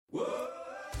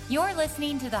You're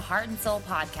listening to the Heart and Soul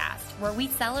podcast, where we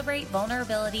celebrate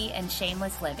vulnerability and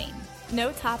shameless living.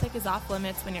 No topic is off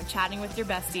limits when you're chatting with your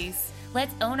besties.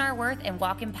 Let's own our worth and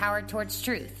walk empowered towards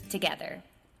truth together.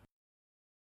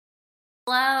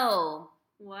 Hello.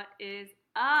 What is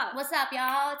up? What's up,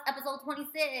 y'all? It's episode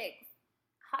 26.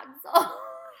 Hot and Soul.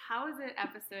 How is it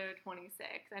episode 26?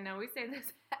 I know we say this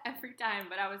every time,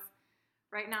 but I was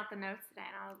writing out the notes today,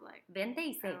 and I was like,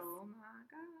 26. oh my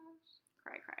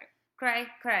gosh. Cry.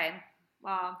 Cray.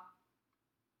 Wow.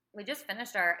 We just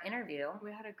finished our interview,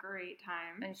 We had a great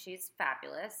time. and she's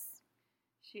fabulous.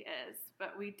 She is.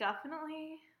 But we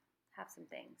definitely Have some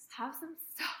things. have some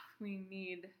stuff we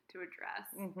need to address.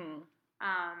 Mm-hmm.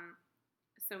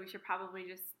 So we should probably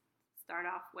just start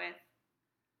off with,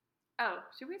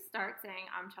 should we start saying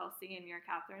I'm Chelsea and you're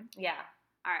Catherine? Yeah.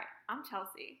 All right, I'm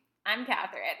Chelsea. I'm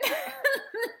Catherine.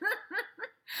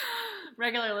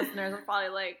 Regular listeners are probably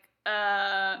like,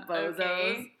 Bozos.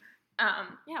 okay.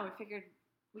 Yeah,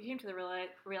 we came to the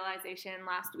realization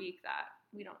last week that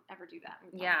we don't ever do that.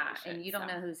 We Yeah, probably should, and you don't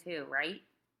know who's who, right?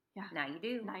 Yeah. Now you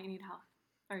do. Now you need help.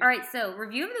 All right, so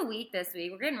review of the week this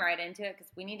week. We're getting right into it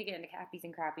because we need to get into Cappies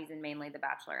and Crappies and mainly The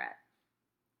Bachelorette.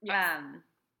 Yes.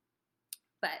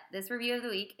 But this review of the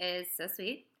week is so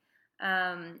sweet.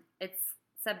 It's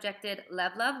subjected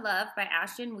Love, Love, Love by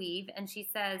Ashton Weave, and she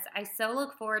says, I so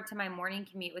look forward to my morning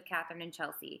commute with Catherine and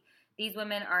Chelsea. These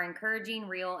women are encouraging,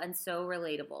 real, and so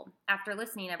relatable. After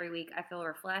listening every week, I feel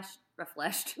refreshed,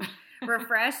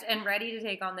 and ready to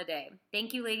take on the day.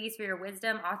 Thank you, ladies, for your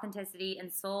wisdom, authenticity,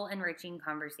 and soul-enriching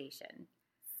conversation.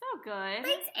 So good.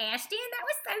 Thanks, Ashton. That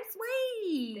was so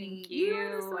sweet. Thank You are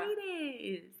the you.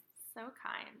 sweetest. So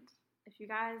kind. If you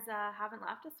guys haven't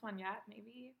left us one yet,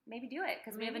 maybe Do it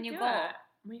because we have a maybe new do goal. it.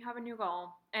 We have a new goal,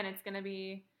 and it's going to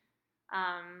be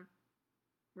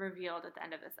revealed at the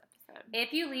end of this episode.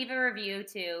 If you leave a review,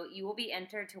 too, you will be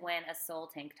entered to win a soul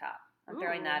tank top. I'm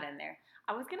throwing Ooh. that in there.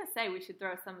 I was going to say we should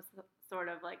throw some sort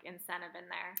of like incentive in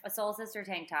there. A soul sister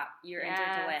tank top. You're entered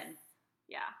to win.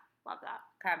 Yeah, love that.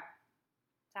 Okay.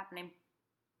 It's happening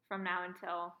From now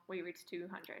until we reach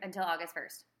 200, until August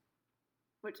 1st,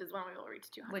 which is when we will reach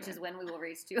 200. which is when we will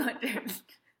reach 200.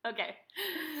 Okay.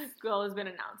 Goal has been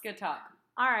announced. Good talk.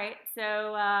 All right,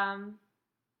 so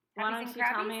why Happies don't and you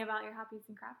tell crappies? me about your happies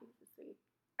and crappies this week?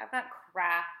 I've got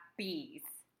crappies.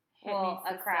 Hit Well, me,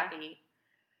 a sister. crappie.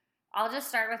 I'll just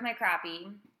start with my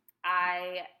crappie.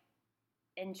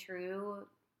 In true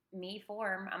me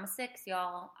form, I'm a 6,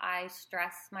 y'all. I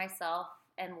stress myself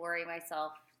and worry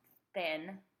myself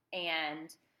thin.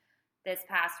 And this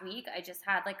past week, I just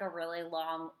had like a really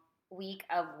long week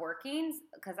of working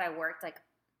because I worked like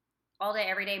all day,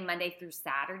 every day, Monday through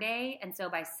Saturday. And so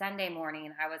by Sunday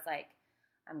morning, I was like,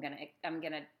 I'm gonna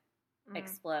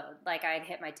explode. Like I had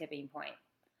hit my tipping point.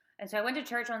 And so I went to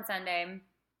church on Sunday.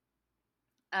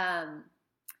 And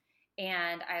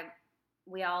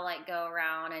we all like go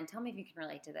around, and tell me if you can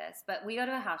relate to this, but we go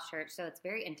to a house church, so it's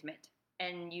very intimate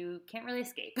and you can't really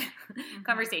escape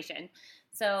conversation.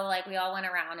 So like we all went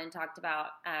around and talked about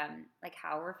like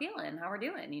how we're feeling, how we're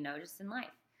doing, just in life.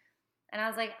 And I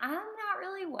was like, I'm not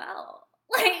really well.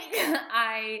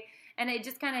 And it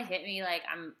just kind of hit me like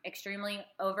I'm extremely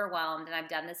overwhelmed, and I've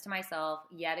done this to myself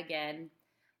yet again.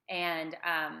 And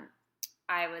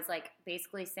I was like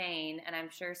basically saying, and I'm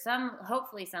sure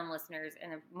hopefully some listeners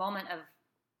in a moment of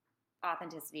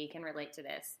authenticity can relate to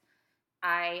this.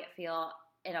 I feel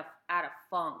in a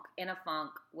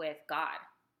funk with God.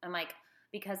 I'm like,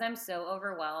 because I'm so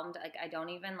overwhelmed, like I don't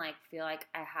even like feel like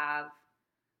I have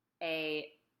a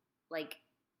like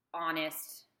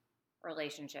honest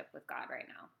relationship with God right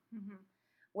now. Mm-hmm.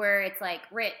 Where it's like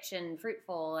rich and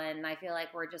fruitful, and I feel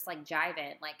like we're just like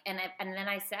jiving, like, and then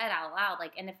I said out loud,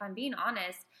 like, and if I'm being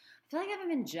honest, I feel like I haven't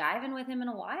been jiving with him in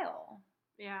a while.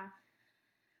 Yeah.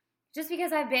 Just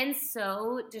because I've been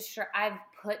so I've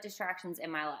put distractions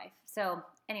in my life. So,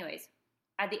 anyways,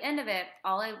 at the end of it,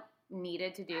 all I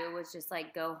needed to do was just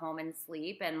like go home and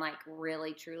sleep and like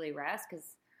really truly rest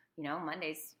because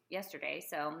Monday's yesterday,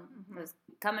 so it was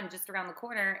coming just around the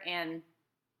corner, and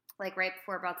like right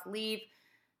before we're about to leave,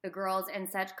 the girls in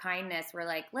such kindness were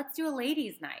like, let's do a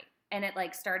ladies' night. And it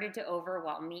like started to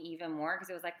overwhelm me even more because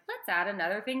it was like, let's add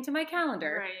another thing to my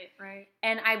calendar. Right.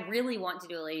 And I really want to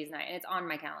do a ladies' night, and it's on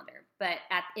my calendar. But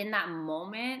in that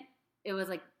moment, it was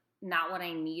like not what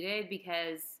I needed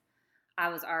because I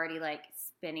was already like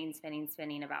spinning,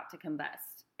 about to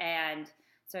combust. And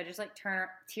so I just like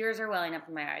tears are welling up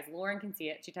in my eyes. Lauren can see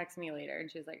it. She texted me later and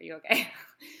she was like, are you okay?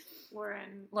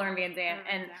 Lauren Van Zandt.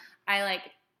 And I like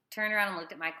turned around and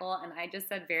looked at Michael, and I just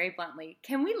said very bluntly,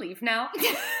 can we leave now?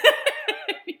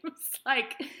 He was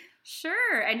like,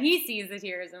 sure. And he sees the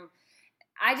tears, and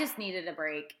I just needed a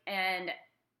break, and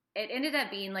it ended up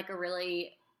being like a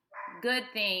really good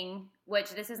thing,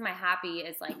 which this is my happy,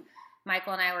 is like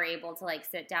Michael and I were able to like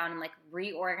sit down and like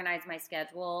reorganize my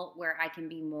schedule where I can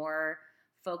be more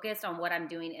focused on what I'm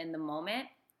doing in the moment,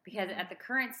 because at the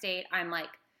current state, I'm like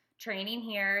training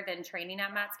here, then training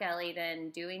at Matt Skelly,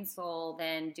 then doing Soul,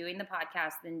 then doing the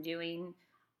podcast, then doing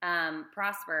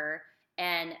Prosper,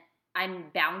 and I'm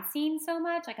bouncing so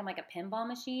much, like I'm like a pinball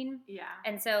machine. Yeah.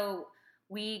 And so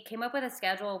we came up with a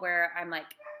schedule where I'm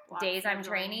like, days I'm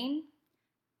training,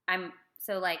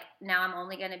 so like now I'm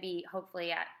only going to be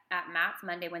hopefully at Matt's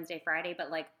Monday, Wednesday, Friday, but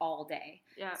like all day.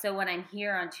 Yeah. So when I'm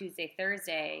here on Tuesday,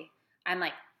 Thursday, I'm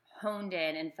like honed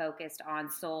in and focused on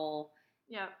Soul,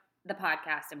 the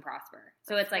podcast, and Prosper.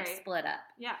 So it's like split up.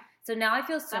 Yeah. So now I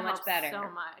feel so much better. So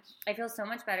much. I feel so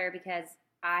much better because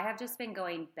I have just been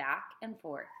going back and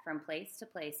forth from place to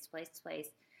place to place to place.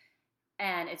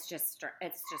 And it's just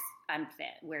I'm thin.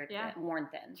 We're worn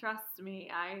thin. Trust me,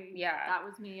 that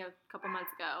was me a couple months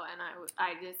ago, and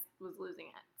I just was losing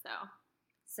it.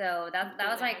 So that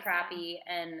was like crappy,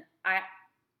 and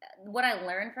what I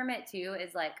learned from it too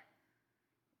is like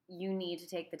you need to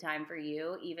take the time for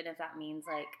you, even if that means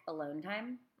like alone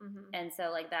time. Mm-hmm. And so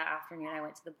like that afternoon, I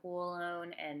went to the pool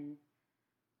alone, and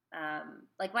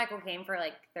like Michael came for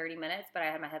like 30 minutes, but I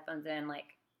had my headphones in, like,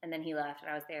 and then he left, and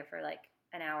I was there for like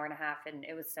an hour and a half, and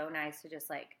it was so nice to just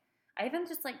like, I even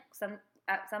just like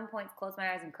at some points closed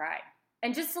my eyes and cried,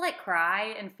 and just to like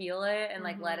cry and feel it and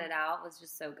like let it out was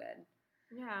just so good.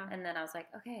 Yeah. And then I was like,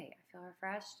 okay, I feel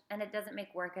refreshed, and it doesn't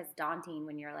make work as daunting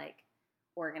when you're like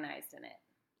organized in it.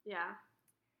 Yeah.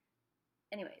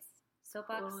 Anyways,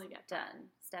 soapbox done.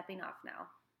 Stepping off now.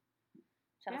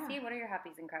 Chelsea, what are your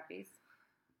happies and crappies?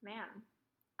 Man,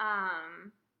 I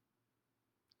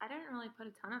didn't really put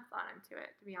a ton of thought into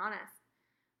it, to be honest.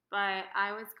 But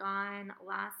I was gone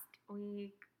last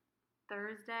week,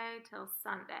 Thursday till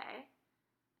Sunday,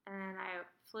 and I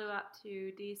flew up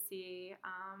to DC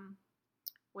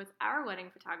with our wedding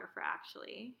photographer,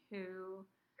 actually, who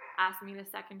asked me to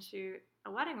second shoot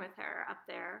a wedding with her up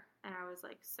there, and I was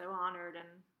like so honored,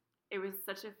 and it was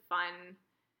such a fun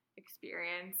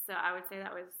experience. So I would say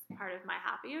that was part of my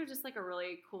happy. It was just like a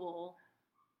really cool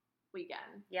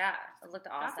weekend. Yeah, it looked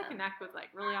awesome. Got to connect with like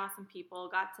really awesome people.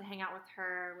 Got to hang out with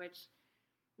her, which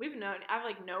I've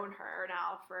like known her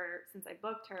now since I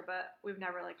booked her, but we've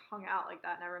never like hung out like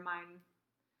that. Never mind.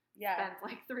 Yeah. Spent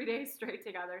like 3 days straight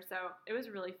together. So it was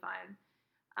really fun.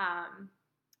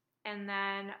 And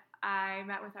then I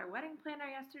met with our wedding planner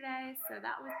yesterday. So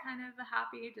that was kind of a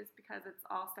happy, just because it's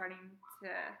all starting to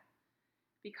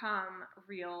become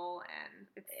real, and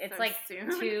it's so like soon.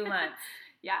 2 months.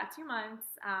 Yeah, 2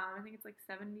 months. I think it's like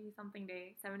 70-something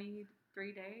days,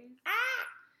 73 days.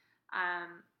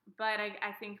 But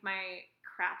I think my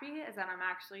crappy is that I'm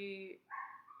actually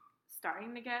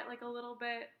starting to get like a little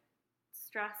bit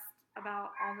stressed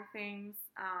about all the things.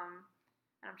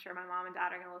 And I'm sure my mom and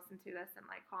dad are going to listen to this and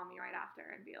like call me right after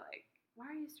and be like, why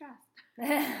are you stressed?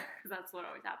 Because that's what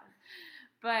always happens.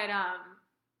 But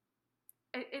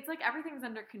it's like everything's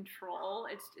under control.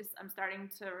 It's just I'm starting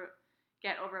to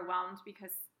get overwhelmed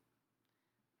because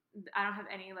I don't have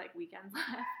any like weekends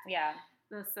left. Yeah.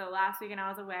 So last weekend I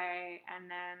was away, and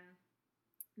then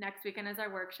next weekend is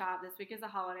our workshop. This week is a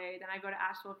holiday. Then I go to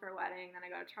Asheville for a wedding. Then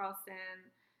I go to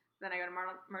Charleston. Then I go to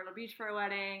Myrtle Beach for a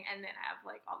wedding. And then I have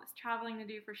like all this traveling to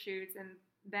do for shoots. And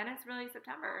then it's really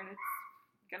September, and it's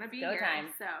gonna be go here.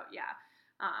 Time. So yeah,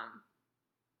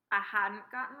 I hadn't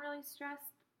gotten really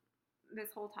stressed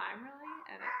this whole time really,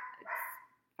 and it's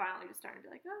finally just starting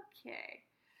to be like, okay,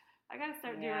 I gotta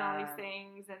start doing all these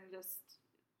things, and just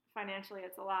financially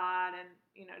it's a lot, and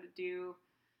to do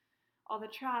all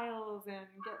the trials and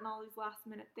getting all these last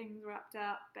minute things wrapped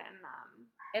up, and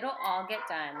it'll all get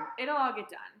done,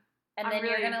 and then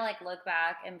you're gonna like look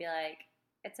back and be like,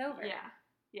 it's over.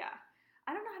 Yeah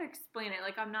I don't know how to explain it.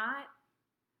 Like I'm not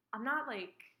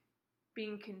like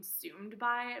being consumed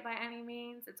by it by any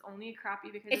means. It's only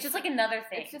crappy because it's just like another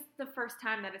thing. It's just the first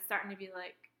time that it's starting to be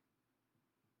like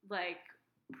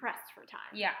pressed for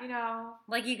time. Yeah.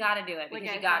 Like you got to do it because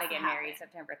like you got to get married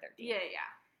September 13th. Yeah.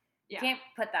 You can't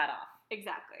put that off.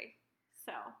 Exactly.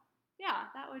 So,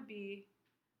 yeah, that would be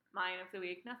mine of the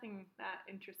week. Nothing that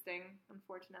interesting,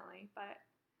 unfortunately, but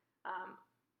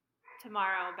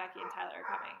tomorrow Becky and Tyler are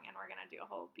coming, and we're going to do a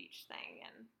whole beach thing,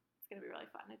 and it's going to be really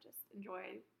fun to just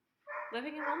enjoy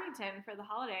living in Wilmington for the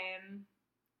holiday and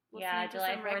listening to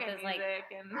July some 4th reggae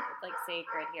is music like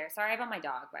sacred here. Sorry about my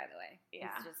dog, by the way.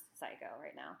 Yeah. He's just psycho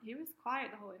right now. He was quiet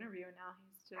the whole interview, and now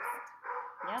he's just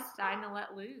deciding to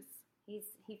let loose.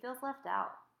 He feels left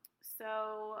out.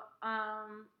 So,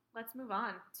 let's move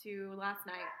on to last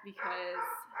night because,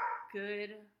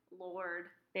 good Lord.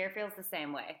 Bear feels the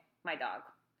same way. My dog.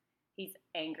 He's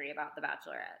angry about The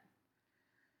Bachelorette.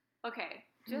 Okay,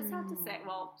 just have to say,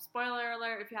 well, spoiler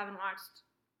alert, if you haven't watched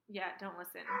yet, don't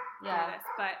listen to this.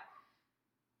 But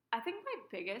I think my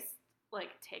biggest,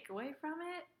 takeaway from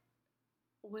it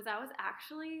was I was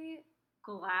actually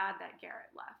glad that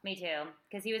Garrett left. Me too,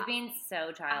 because he was being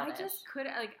so childish. I just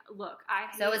couldn't, look, I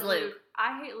hate So is Luke.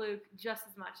 I hate Luke just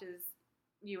as much as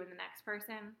you and the next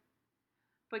person.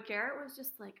 But Garrett was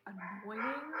just, annoying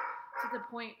to the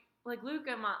point, Luke,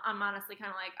 I'm honestly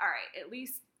kind of all right, at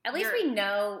least we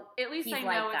know. At least he's I know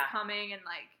like it's that. coming and,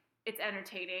 it's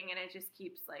entertaining and it just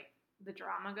keeps, the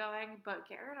drama going. But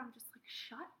Garrett, I'm just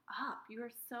shut up. You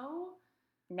are so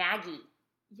naggy.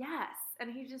 Yes.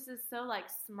 And he just is so,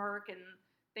 smirk and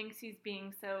thinks he's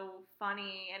being so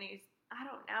funny. And I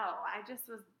don't know.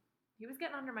 He was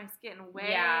getting under my skin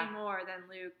way more than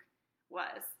Luke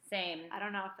was. Same. I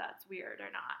don't know if that's weird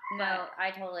or not. No,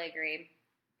 I totally agree.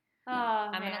 Oh,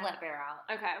 I'm going to let Bear out.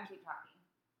 Okay. Keep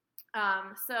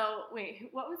talking. So, wait,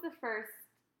 what was the first?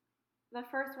 The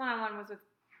first one-on-one was with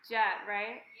Jet,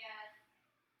 right? Yes.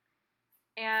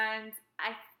 And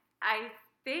I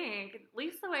think, at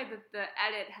least the way that the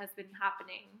edit has been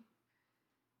happening,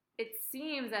 it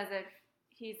seems as if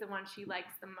he's the one she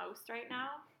likes the most right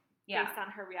now. Yeah. Based on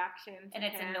her reaction to and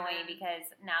it's him. annoying because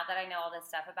now that I know all this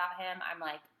stuff about him, I'm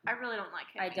like, I really don't like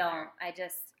him. I don't. I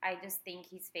just think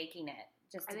he's faking it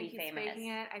just to be famous. I think he's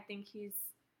faking it. I think he's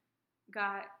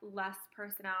got less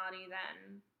personality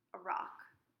than a rock.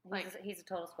 He's a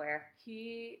total square.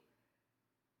 I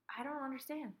don't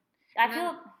understand.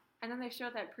 And then they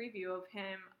showed that preview of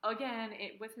him again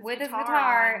with his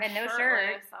guitar and no shirt.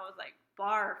 Shirtless. I was like,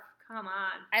 barf, come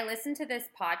on. I listened to this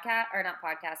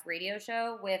radio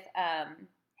show with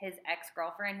his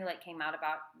ex-girlfriend who came out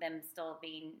about them still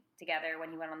being together when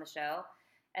he went on the show.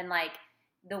 And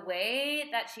the way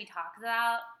that she talks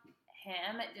about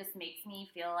him, it just makes me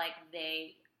feel like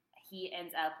he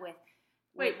ends up with.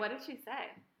 Wait, what did she say?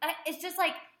 It's just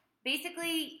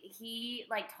basically he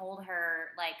told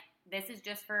her this is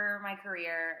just for my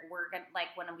career. We're gonna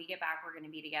when we get back, we're gonna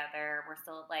be together. We're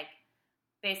still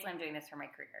basically I'm doing this for my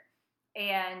career.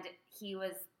 And he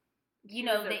was, She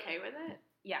was okay with it?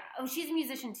 Yeah. Oh, she's a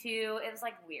musician too. It was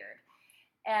weird.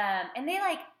 And they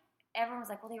everyone was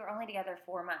well, they were only together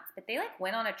 4 months, but they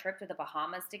went on a trip to the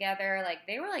Bahamas together.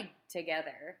 They were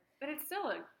together. But it's still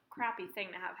a crappy thing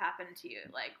to have happen to you,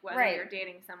 whether you're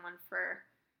dating someone for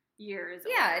years.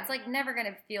 Yeah, it's never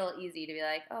gonna feel easy to be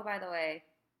oh, by the way,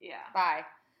 yeah, bye.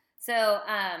 So,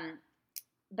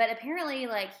 but apparently,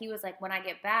 he was when I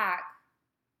get back,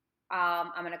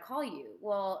 I'm gonna call you.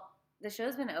 Well, the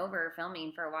show's been over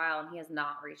filming for a while, and he has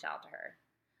not reached out to her,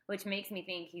 which makes me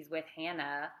think he's with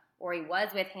Hannah, or he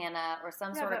was with Hannah, or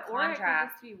some sort of contract. Or it could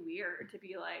just be weird to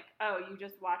be oh, you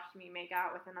just watched me make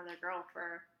out with another girl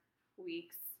for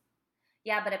weeks.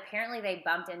 Yeah, but apparently they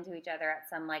bumped into each other at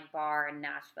some bar in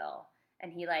Nashville,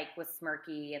 and he was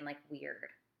smirky and weird.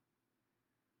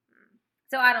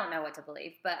 So I don't know what to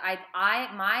believe, but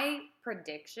my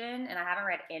prediction, and I haven't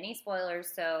read any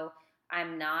spoilers, so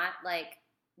I'm not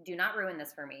do not ruin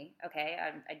this for me, okay?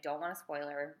 I don't want a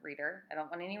spoiler reader. I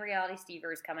don't want any reality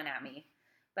Stevers coming at me.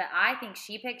 But I think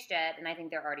she picks Jet, and I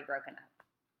think they're already broken up.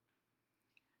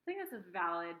 I think that's a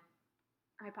valid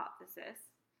hypothesis.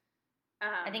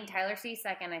 I think Tyler C's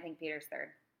second. I think Peter's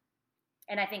third.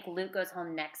 And I think Luke goes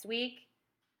home next week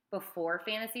before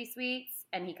Fantasy Suites,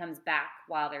 and he comes back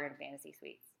while they're in Fantasy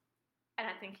Suites. And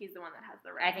I think he's the one that has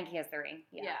the ring. I think he has the ring.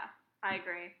 Yeah, I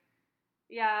agree.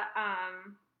 Yeah,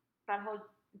 that whole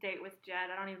date with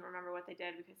Jed, I don't even remember what they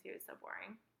did because he was so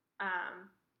boring.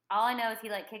 All I know is he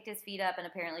kicked his feet up, and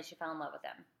apparently she fell in love with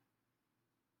him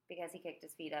because he kicked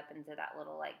his feet up into that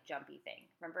little jumpy thing.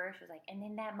 Remember? She was and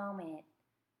in that moment,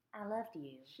 I loved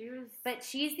you. She was, but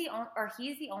he's the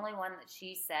only one that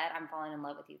she said, I'm falling in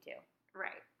love with you too.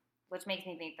 Right. Which makes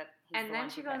me think that he's and then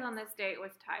she goes on this date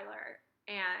with Tyler,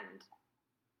 and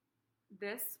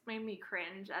this made me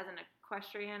cringe as an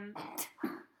equestrian.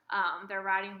 They're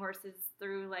riding horses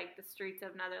through the streets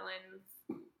of the Netherlands,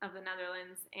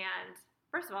 and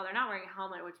first of all, they're not wearing a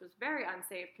helmet, which was very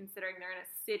unsafe considering they're in a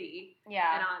city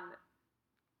and on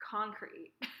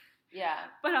concrete. Yeah.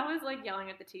 But I was yelling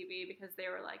at the TV because they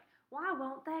were why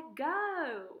won't that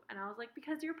go? And I was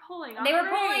because you're pulling on They were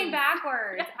the reins. pulling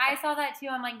backwards. Yeah. I saw that too.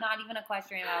 I'm not even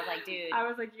equestrian. I was dude. I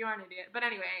was you are an idiot. But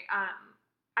anyway,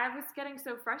 I was getting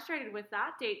so frustrated with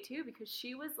that date too because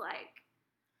she was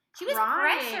she was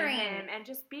pressuring him and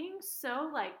just being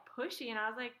so pushy, and I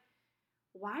was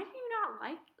why do you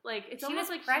not it's she almost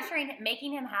was pressuring him,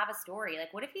 making him have a story.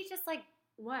 What if he's just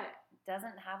What?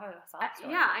 Doesn't have a sob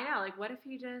story. Yeah, I know. Like, what if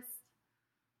he just...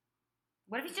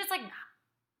 What if he's just, like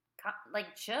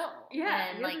chill? Yeah,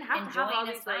 and, he doesn't have to have all enjoying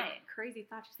his these, like, time. crazy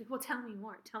thoughts. She's like, well, tell me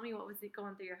more. Tell me what was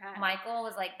going through your head. Michael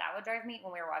was like, that would drive me,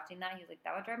 when we were watching that, he was like,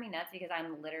 that would drive me nuts because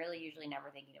I'm literally usually never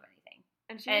thinking of anything.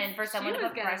 And for someone to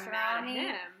put pressure on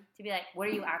me, to be like, what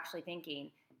are you actually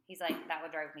thinking? He's like, that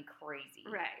would drive me crazy.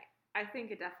 Right. I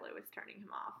think it definitely was turning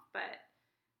him off. But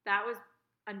that was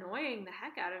annoying the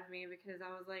heck out of me because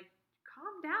I was like,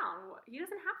 calm down. He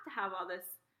doesn't have to have all this.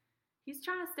 He's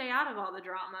trying to stay out of all the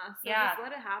drama. So just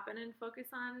let it happen and focus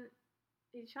on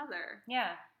each other.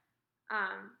 Yeah.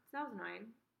 So that was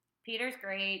annoying. Peter's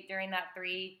great during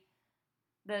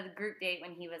the group date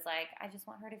when he was like, I just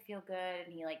want her to feel good,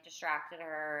 and he like distracted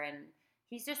her, and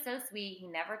he's just so sweet. He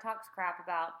never talks crap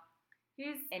about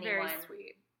anyone. Very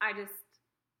sweet. I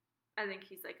think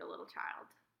he's like a little child.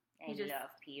 I love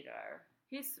Peter.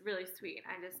 He's really sweet.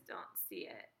 I just don't see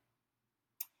it.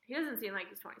 He doesn't seem like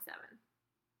he's 27.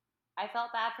 I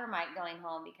felt bad for Mike going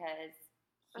home because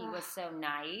he was so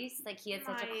nice. Like, he had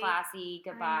such a classy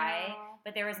goodbye,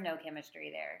 but there was no chemistry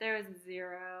there. There was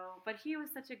zero. But he was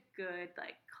such a good,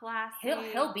 like, classy.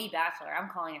 He'll be Bachelor. I'm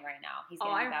calling it right now. He's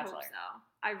going to be Bachelor. I hope so.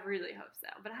 I really hope so.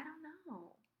 But I don't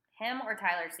know. Him or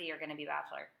Tyler C are going to be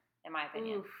Bachelor, in my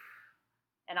opinion. Oof.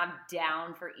 And I'm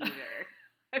down for either.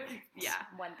 Yeah.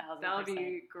 1,000%. That'll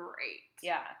be great.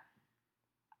 Yeah.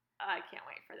 I can't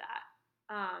wait for that.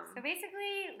 So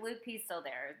basically, Luke P's still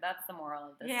there. That's the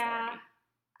moral of this story.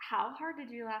 How hard did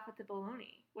you laugh at the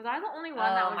baloney? Was I the only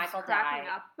one that was Michael cracking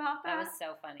up about that? That was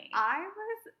so funny. I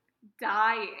was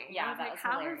dying. Yeah, I was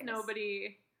how has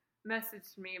nobody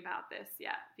messaged me about this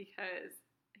yet? Because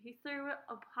he threw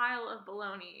a pile of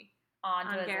baloney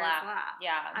onto his Garrett's lap.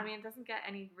 Yeah. I mean, it doesn't get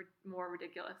any more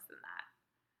ridiculous than that.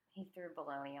 He threw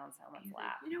baloney on someone's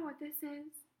lap. Like, you know what this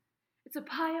is? It's a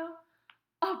pile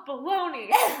of baloney.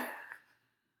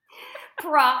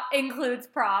 Includes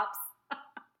props.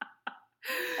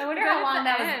 I wonder how long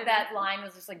that line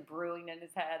was just like brewing in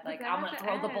his head. Like, I'm gonna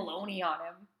throw the baloney on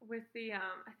him. With the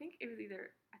I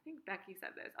think Becky said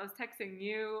this. I was texting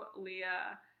you,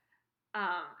 Leah,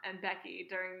 and Becky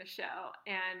during the show,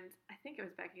 and I think it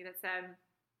was Becky that said,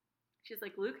 she's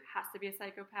like, Luke has to be a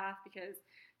psychopath because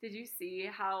did you see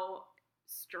how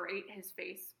straight his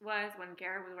face was when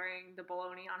Garrett was wearing the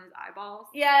baloney on his eyeballs?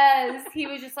 Yes, he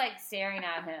was just like staring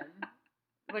at him.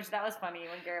 Which that was funny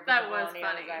when Garrett put the baloney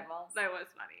on his eyeballs. That was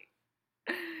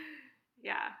funny.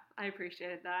 Yeah, I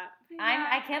appreciated that.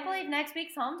 I can't believe next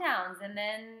week's Hometowns and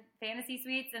then Fantasy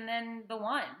Suites and then The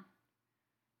One.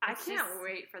 I can't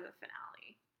wait for the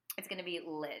finale. It's going to be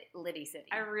Liddy City.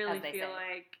 I really feel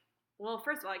like, well,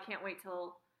 first of all, I can't wait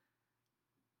till,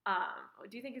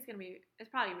 do you think it's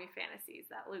probably going to be Fantasies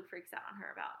that Luke freaks out on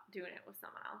her about doing it with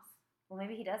someone else? Well,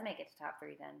 maybe he does make it to top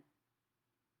 3 then.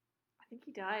 I think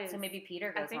he does. So maybe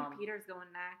Peter goes home. I think Peter's going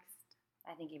next.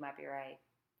 I think you might be right.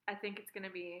 I think it's going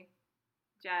to be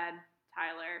Jed,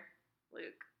 Tyler,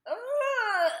 Luke.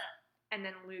 Ugh! And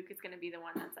then Luke is going to be the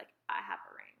one that's like, I have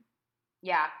a ring.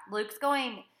 Yeah,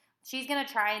 she's going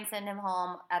to try and send him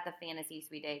home at the fantasy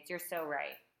suite dates. You're so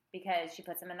right. Because she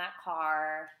puts him in that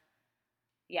car.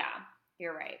 Yeah,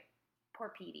 you're right.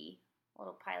 Poor Petey.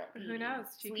 Little pilot Petey. Who knows?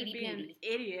 She could be an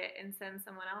idiot and send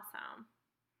someone else home.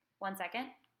 1 second.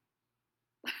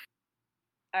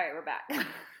 All right, we're back.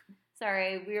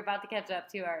 Sorry, we were about to catch up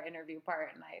to our interview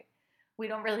part, and we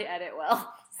don't really edit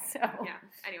well. So yeah.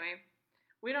 Anyway,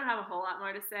 we don't have a whole lot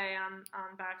more to say on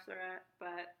Bachelorette,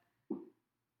 but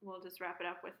we'll just wrap it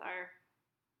up with our.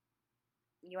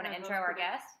 You want to intro our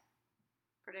guest?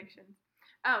 Predictions.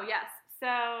 Oh yes.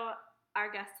 So our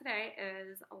guest today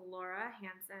is Laura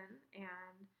Hansen,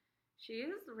 and she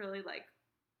is really like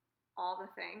all the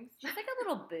things. She's like a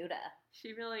little Buddha.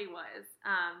 She really was.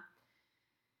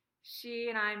 She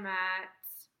and I met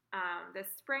this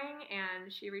spring,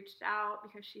 and she reached out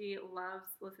because she loves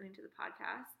listening to the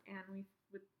podcast, and we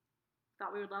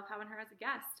thought we would love having her as a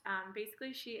guest.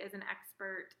 Basically, she is an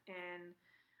expert in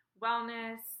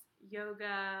wellness,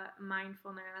 yoga,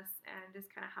 mindfulness, and just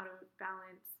kind of how to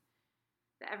balance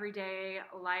the everyday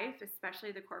life,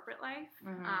 especially the corporate life.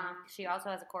 Mm-hmm. She also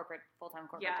has a full-time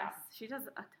corporate job. Yes, she does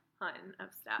a ton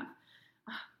of stuff.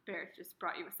 Bear just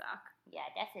brought you a sock. Yeah,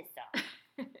 that's his sock.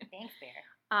 Thanks, Bear.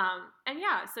 And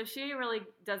yeah, so she really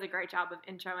does a great job of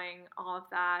introing all of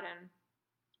that and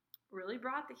really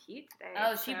brought the heat today.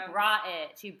 Oh, she brought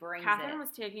it. She brings Catherine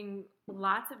was taking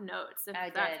lots of notes, if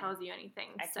that tells you anything.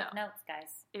 I took notes,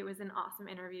 guys. It was an awesome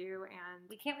interview, and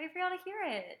we can't wait for y'all to hear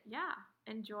it. Yeah.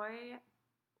 Enjoy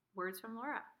Words from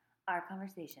Laura. Our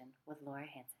conversation with Laura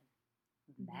Hansen.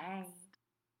 Bye.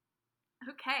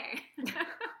 Okay.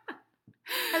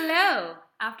 Hello.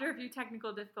 After a few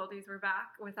technical difficulties, we're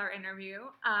back with our interview.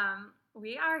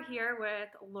 We are here with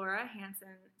Laura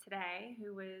Hanson today,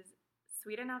 who was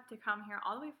sweet enough to come here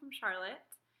all the way from Charlotte.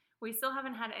 We still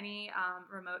haven't had any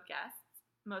remote guests,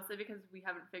 mostly because we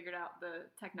haven't figured out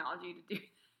the technology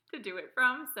to do it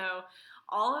from. So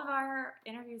all of our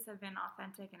interviews have been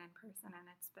authentic and in person, and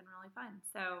it's been really fun.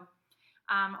 So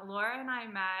Laura and I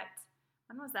met,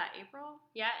 when was that, April?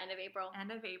 Yeah, end of April.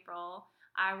 End of April.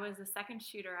 I was a second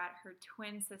shooter at her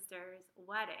twin sister's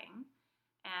wedding,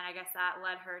 and I guess that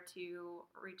led her to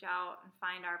reach out and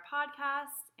find our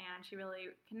podcast, and she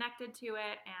really connected to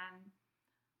it and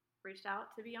reached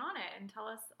out to be on it and tell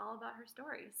us all about her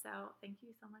story. So thank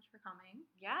you so much for coming.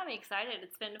 Yeah, I'm excited.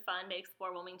 It's been fun to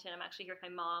explore Wilmington. I'm actually here with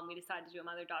my mom. We decided to do a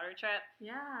mother-daughter trip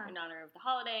Yeah. in honor of the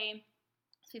holiday.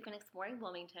 So we've been exploring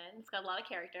Wilmington. It's got a lot of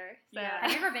character. So Yeah.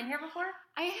 Have you ever been here before?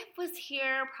 I was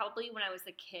here probably when I was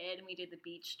a kid and we did the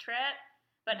beach trip,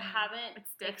 but haven't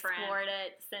It's different. explored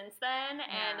it since then.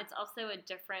 And Yeah. it's also a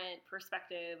different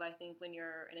perspective, I think, when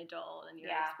you're an adult and you're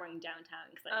Yeah. exploring downtown.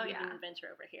 Because Oh, we yeah. didn't venture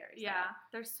over here. So. Yeah,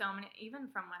 there's so many, even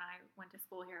from when I went to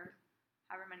school here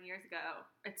however many years ago,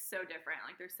 it's so different.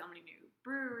 Like, there's so many new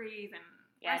breweries and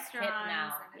Yeah, it's hip restaurants.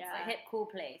 now. And It's it's a like, hip, cool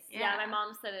place. Yeah, Yeah. my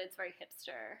mom said it's very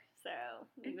hipster. So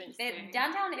we've been Interesting.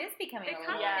 Downtown is becoming It a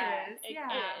little kinda yeah, is, it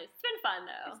yeah. is. It's been fun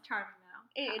though. it's charming now.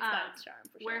 It's got its charm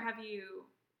for sure.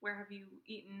 Where have you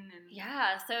eaten? And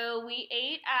Yeah, so we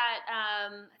ate at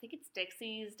I think it's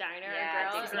Dixie's Diner Yeah, or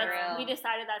Grill. Dixie That's- Grill. We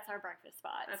decided that's our breakfast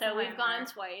spot. That's so a we've gone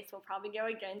landmark. twice. We'll probably go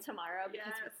again tomorrow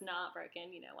because Yes. it's not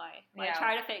broken. You know why? Yeah.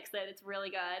 Try to fix it. It's really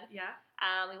good. Yeah.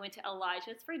 We went to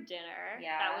Elijah's for dinner.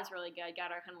 Yeah. That was really good.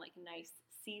 Got our kind of like nice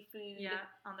seafood. Yeah.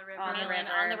 On the river. On the island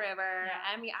river. On the river.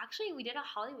 Yeah. And we did a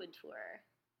Hollywood tour.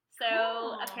 So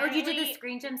Cool. Or apparently, did you do the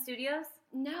Screen Gem Studios?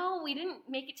 no, we didn't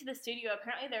make it to the studio.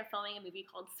 Apparently, they're filming a movie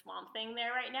called Swamp Thing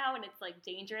there right now, and it's like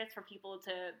dangerous for people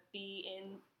to be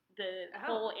in the Oh.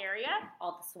 whole area,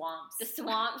 All the swamps. the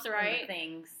swamps, and the right?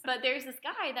 things. But there's this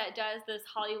guy that does this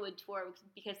Hollywood tour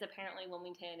because apparently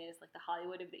Wilmington is like the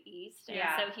Hollywood of the East, and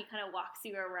Yeah. so he kind of walks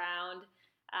you around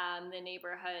the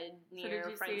neighborhood near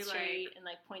did you Front see, Street like, and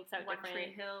like points out One Tree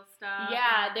different. Hill stuff.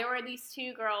 Yeah, there were these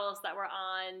two girls that were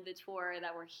on the tour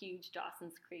that were huge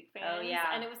Dawson's Creek fans. Oh,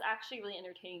 yeah. And it was actually really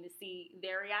entertaining to see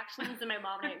their reactions. And my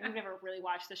mom and I, we've never really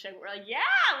watched the show, but we're like, yeah,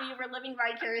 we were living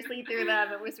vicariously through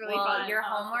them. It was really well, fun. your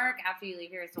Awesome. homework after you leave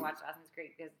here is to watch Dawson's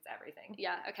Creek because it's everything.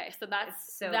 Yeah, okay. So that's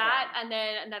It's so that. good. And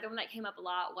then another one that came up a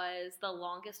lot was The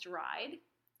Longest Ride.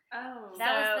 Oh.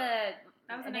 That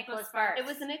That was was a Nicholas Nicholas Sparks. It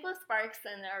was the Nicholas Sparks,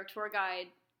 and our tour guide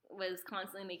was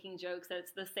constantly making jokes that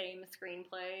it's the same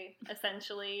screenplay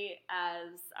essentially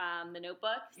as The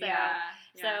Notebook. So, Yeah.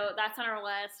 so that's on our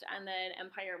list, and then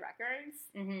Empire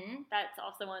Records. Mm-hmm. That's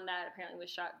also one that apparently was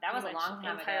shot. That was a pretty much long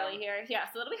time entirely ago. here.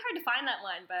 Yeah, so it'll be hard to find that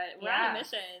one, but we're Yeah. on a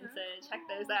mission So to check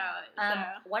those cool. out.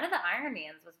 So. One of the Iron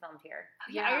Mans was filmed here.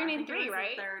 Yeah, I Iron Man think it 3, was the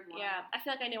right? third one. Yeah, I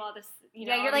feel like I know all this. You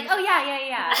Yeah, know, you're all like, these- oh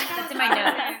yeah. It's in my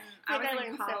notes. I Like, I was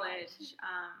in learned so much. college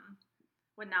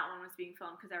when that one was being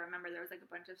filmed because I remember there was like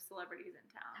a bunch of celebrities in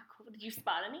town. Oh, cool. Did you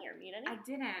spot any or meet any? I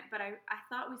didn't, but I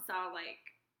thought we saw like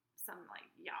some like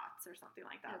yachts or something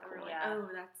like that. Oh, That we were cool. like, Yeah. oh,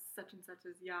 that's such and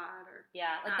such's yacht. Or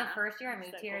Yeah, like the Ah, first year I that's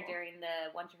moved so here cool. during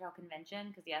the One Tree Hill convention,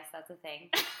 because yes, that's a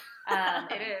thing.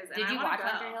 It is, and Did I you wanna watch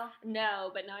One go. Tree Hill? No,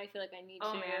 but now I feel like I need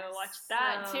Oh, to man, watch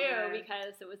that so too good.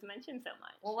 because it was mentioned so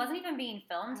much. Well, it wasn't even being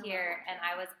filmed I here, love and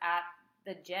I was at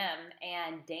the gym,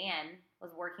 and Dan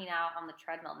was working out on the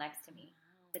treadmill next to me.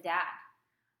 The dad.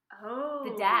 Oh,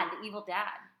 The dad, the evil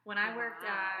dad. When I worked Wow.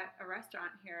 at a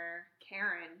restaurant here,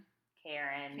 Karen's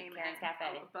Karen's in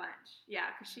Cafe. a bunch.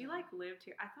 Yeah, because she like lived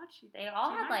here. I thought she. They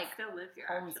all she had might like still live here.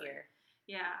 homes actually. here.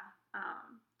 Yeah.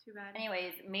 Too bad.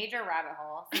 Anyways, major rabbit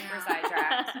hole, super Yeah.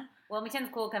 sidetracked. Wilmington's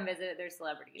cool, come visit their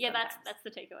celebrities. Yeah, sometimes. that's the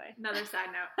takeaway. Another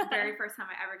side note: the very first time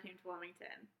I ever came to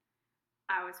Wilmington,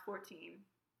 I was 14,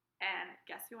 and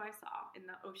guess who I saw in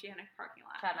the Oceanic parking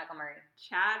lot? Chad Michael Murray.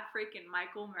 Chad freaking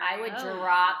Michael Murray. I would Oh,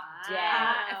 drop wow.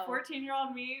 dead. A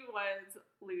 14-year-old me was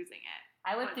losing it.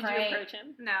 I would Did you pray. approach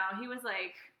him? No, he was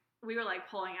like, we were like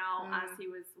pulling out Mm. as he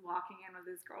was walking in with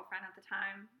his girlfriend at the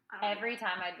time. I don't Every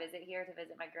time I'd visit here to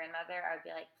visit my grandmother, I would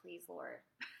be like, please, Lord,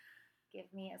 give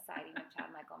me a sighting of Chad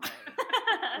Michael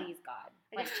Murray. Please, God.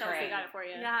 I guess Chelsea got it for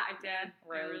you. Yeah, I did. I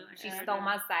Rude. really She did. stole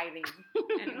my sighting.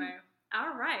 Anyway,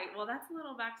 all right. Well, that's a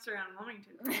little backstory on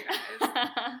Wilmington for you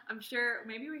guys. I'm sure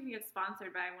maybe we can get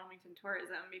sponsored by Wilmington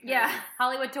Tourism because Yeah,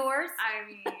 Hollywood tours. I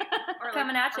mean, or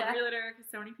Coming like at ya. a realtor because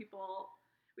so many people.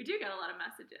 We do get a lot of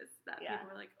messages that Yeah.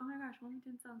 people were like, "Oh my gosh,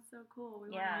 Wilmington sounds so cool.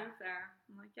 We Yeah. want to move there."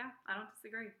 I'm like, "Yeah, I don't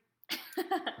disagree."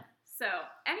 So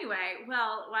anyway,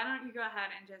 well, why don't you go ahead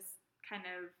and just kind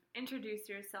of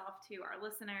introduce yourself to our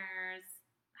listeners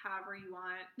however you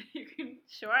want. You can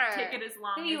take it as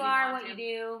long Who as you you are, want what to.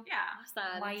 you do, Yeah.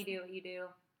 Awesome. why you do what you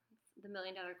do. The $1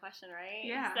 million question, right?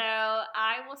 Yeah. So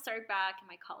I will start back in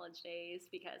my college days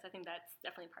because I think that's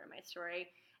definitely part of my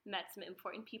story. Met some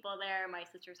important people there, my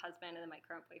sister's husband and then my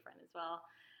current boyfriend as well.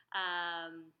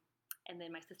 And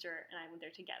then my sister and I went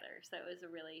there together. So it was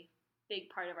a really big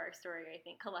part of our story, I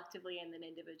think, collectively and then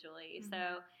individually.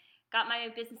 So got my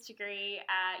business degree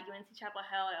at UNC Chapel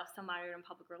Hill. I also minored in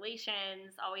public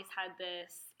relations, always had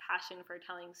this passion for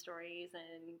telling stories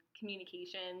and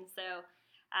communication. So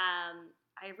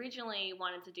I originally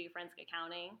wanted to do forensic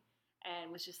accounting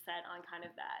and was just set on kind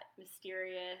of that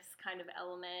mysterious kind of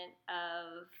element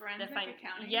of Forensic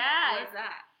accounting? Yeah. What is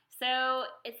that? So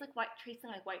it's like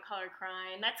tracing like white collar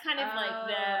crime. That's kind of like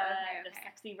the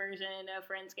sexy version of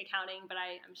forensic accounting, but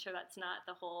I'm sure that's not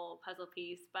the whole puzzle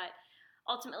piece. But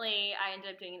ultimately, I ended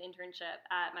up doing an internship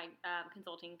at my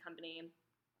consulting company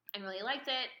and really liked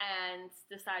it and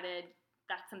decided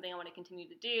that's something I want to continue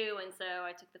to do. And so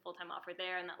I took the full-time offer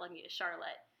there, and that led me to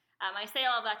Charlotte. I say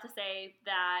all of that to say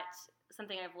that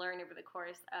something I've learned over the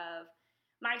course of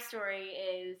my story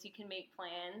is you can make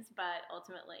plans, but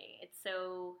ultimately it's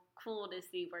so cool to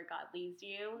see where God leads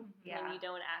you when you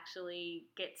don't actually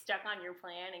get stuck on your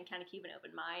plan and kind of keep an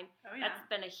open mind. Oh, yeah. That's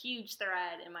been a huge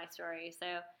thread in my story.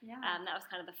 So that was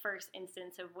kind of the first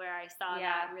instance of where I saw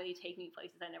that really take me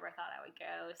places I never thought I would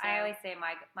go. So, I always say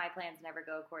my plans never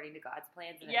go according to God's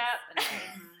plans. And Yep.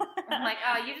 I'm like,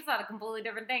 oh, you just thought a completely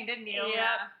different thing, didn't you?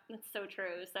 Yeah, that's so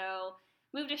true. So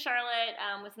moved to Charlotte,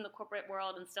 was in the corporate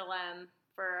world and still am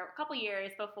for a couple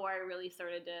years before I really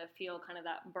started to feel kind of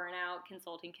that burnout.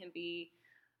 Consulting can be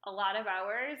a lot of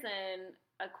hours and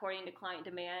according to client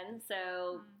demand.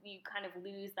 So you kind of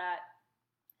lose that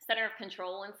center of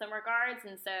control in some regards.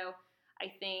 And so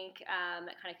I think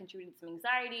that kind of contributed to some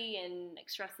anxiety and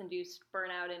stress-induced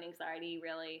burnout and anxiety,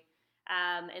 really.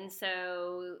 And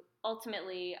so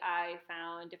ultimately I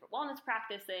found different wellness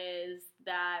practices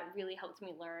that really helped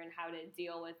me learn how to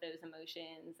deal with those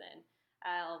emotions, and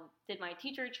did my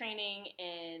teacher training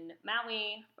in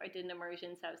Maui. I did an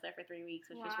immersion, so I was there for 3 weeks,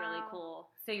 which was really cool.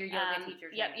 So your yoga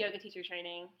teacher training. Yep, yoga teacher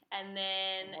training. And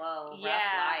then, rough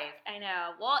life. I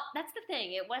know. Well, that's the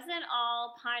thing. It wasn't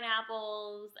all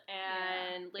pineapples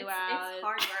and luau's. It's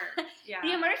hard work. Yeah.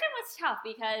 The immersion was tough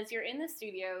because you're in the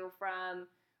studio from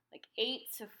like 8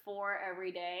 to 4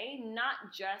 every day,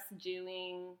 not just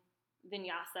doing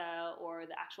vinyasa or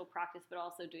the actual practice, but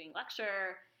also doing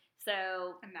lecture.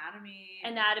 So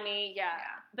anatomy, yeah.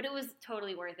 But it was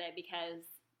totally worth it because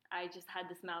I just had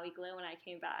this Maui glow when I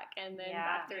came back, and then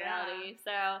back to reality.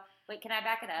 So wait, can I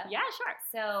back it up? Yeah, sure.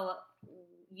 So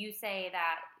you say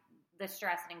that the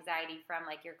stress and anxiety from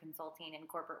like your consulting and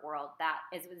corporate world,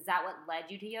 is that what led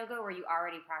you to yoga, or were you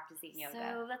already practicing yoga?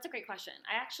 So that's a great question.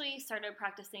 I actually started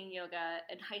practicing yoga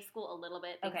in high school a little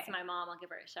bit thanks to my mom. I'll give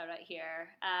her a shout out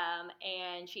here.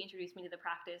 And she introduced me to the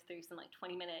practice through some like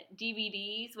 20-minute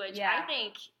DVDs, which I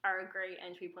think are a great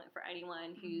entry point for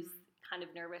anyone who's kind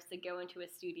of nervous to go into a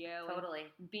studio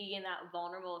and be in that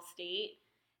vulnerable state.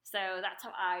 So that's how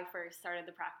I first started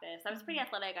the practice. I was pretty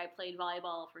athletic. I played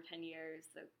volleyball for 10 years.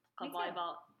 So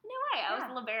volleyball. No way. I was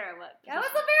a libero. I was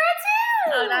libero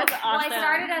too. Oh, that's awesome. Well, I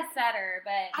started as setter,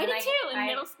 but I did too in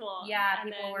middle school. Yeah,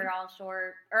 people were all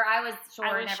short, or I was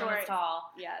short and everyone was tall.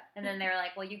 Yeah. And then they were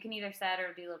like, "Well, you can either set or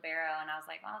do libero," and I was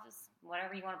like, "Well, just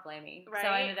whatever you want to play me." Right. So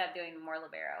I ended up doing more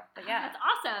libero. But that's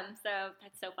awesome. So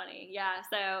that's so funny. Yeah.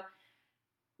 So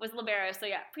was libero, so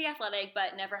pretty athletic,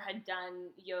 but never had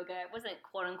done yoga. It wasn't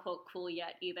quote unquote cool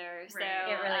yet either. So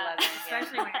it really wasn't,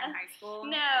 especially when you're in high school.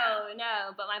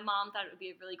 No. But my mom thought it would be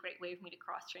a really great way for me to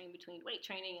cross train between weight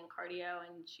training and cardio,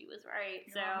 and she was right.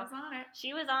 Your mom was on it.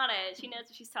 She was on it. She knows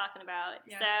what she's talking about.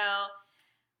 Yeah. So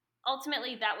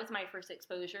ultimately, that was my first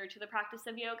exposure to the practice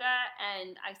of yoga,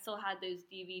 and I still had those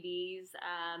DVDs.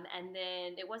 And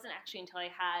then it wasn't actually until I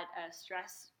had a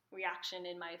stress reaction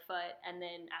in my foot and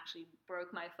then actually broke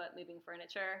my foot moving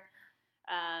furniture,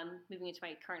 moving into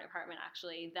my current apartment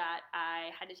actually, that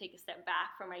I had to take a step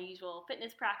back from my usual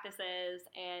fitness practices.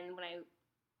 And when I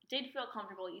did feel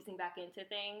comfortable easing back into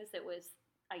things,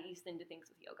 I eased into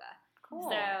things with yoga. Cool.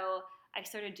 So I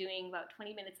started doing about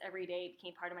 20 minutes every day. It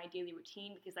became part of my daily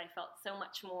routine because I felt so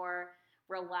much more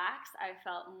relaxed. I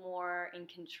felt more in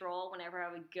control whenever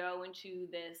I would go into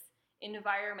this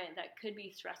environment that could be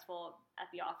stressful at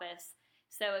the office.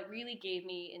 So it really gave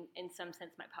me, in some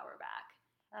sense, my power back.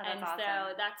 That's awesome.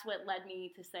 So that's what led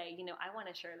me to say, I want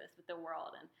to share this with the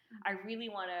world. And I really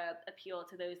want to appeal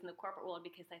to those in the corporate world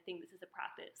because I think this is a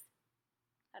practice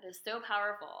that is so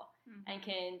powerful and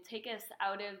can take us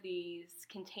out of these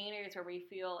containers where we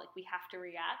feel like we have to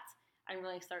react and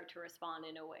really start to respond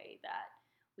in a way that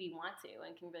we want to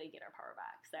and can really get our power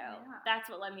back. So that's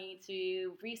what led me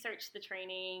to research the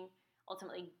training,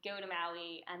 ultimately go to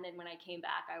Maui, and then when I came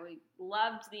back, I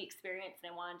loved the experience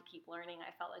and I wanted to keep learning.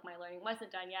 I felt like my learning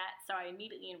wasn't done yet, so I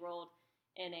immediately enrolled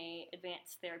in a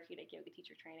advanced therapeutic yoga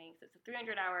teacher training. So it's a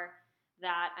 300-hour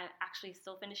that I'm actually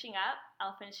still finishing up.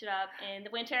 I'll finish it up in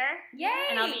the winter. Yay!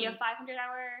 And I'll be a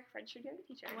 500-hour registered yoga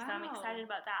teacher. Wow. So I'm excited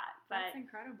about that. That's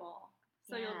incredible.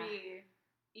 So you'll be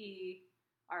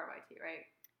ERYT, right?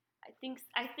 I think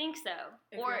so.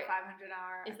 If or you're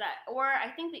 500-hour. Is that, or I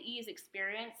think the E is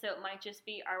experience, so it might just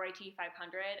be RYT 500,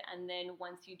 and then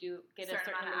once you do get a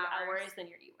certain number of hours, then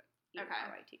you're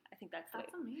RYT. I think that's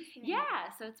amazing.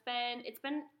 Yeah, so it's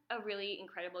been a really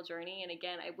incredible journey, and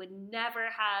again, I would never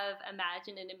have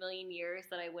imagined in a million years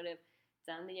that I would have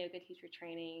done the yoga teacher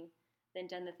training, then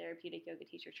done the therapeutic yoga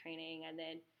teacher training, and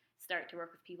then start to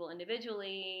work with people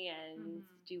individually and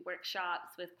do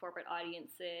workshops with corporate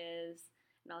audiences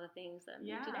and all the things that I'm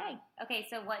doing today. Okay,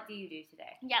 so what do you do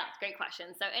today? Yeah, that's a great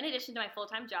question. So in addition to my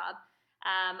full-time job,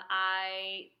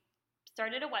 I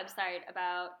started a website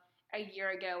about a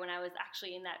year ago when I was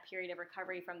actually in that period of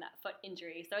recovery from that foot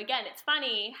injury. So again, it's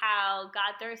funny how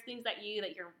God throws things at you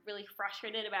that you're really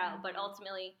frustrated about, but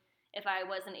ultimately, if I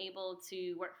wasn't able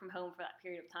to work from home for that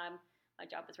period of time, my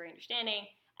job was very understanding.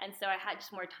 And so I had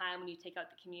just more time when you take out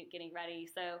the commute getting ready.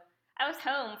 So I was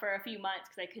home for a few months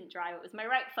because I couldn't drive. It was my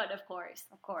right foot, of course.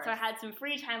 Of course. So I had some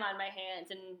free time on my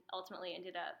hands and ultimately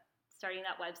ended up starting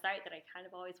that website that I kind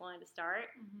of always wanted to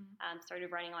start. Started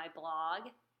writing my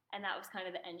blog. And that was kind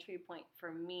of the entry point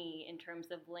for me in terms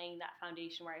of laying that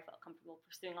foundation where I felt comfortable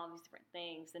pursuing all these different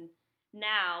things. And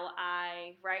now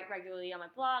I write regularly on my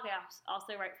blog. I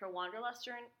also write for Wanderlust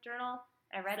Journal.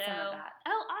 I read some of that.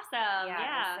 Oh, awesome. Yeah,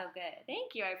 it was so good.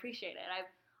 Thank you. I appreciate it.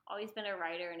 I've always been a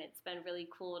writer, and it's been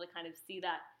really cool to kind of see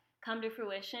that come to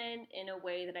fruition in a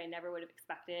way that I never would have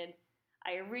expected.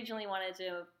 I originally wanted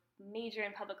to major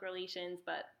in public relations,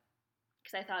 but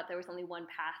because I thought there was only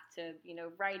one path to,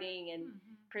 writing and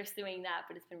pursuing that,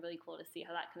 but it's been really cool to see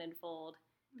how that can unfold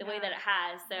the way that it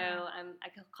has. So I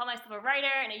call myself a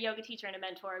writer and a yoga teacher and a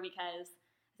mentor because,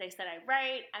 as I said, I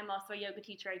write. I'm also a yoga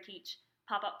teacher. I teach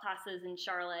pop-up classes in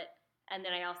Charlotte, and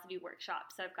then I also do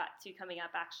workshops. So I've got 2 coming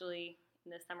up actually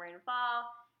in the summer and fall,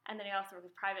 and then I also work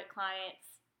with private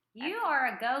clients. You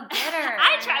are a go-getter.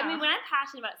 I try. I mean, when I'm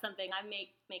passionate about something, I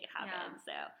make it happen.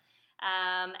 So,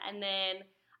 and then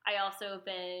I also have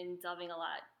been delving a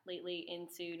lot lately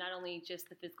into not only just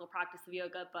the physical practice of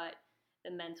yoga, but the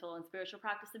mental and spiritual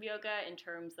practice of yoga in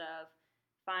terms of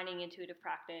finding intuitive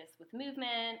practice with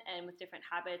movement and with different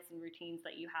habits and routines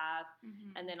that you have.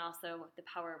 And then also the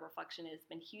power of reflection has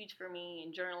been huge for me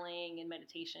in journaling and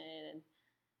meditation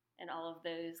and all of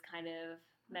those kind of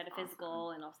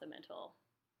metaphysical and also mental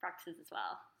practices as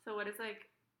well. So what is like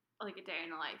a day in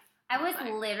the life? I was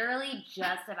literally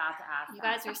just about to ask You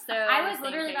guys are so I was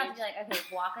literally about to be like, okay,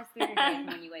 walk us through your day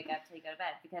from when you wake up till you go to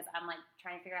bed, because I'm like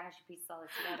trying to figure out how she pieces all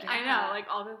this together. I know, like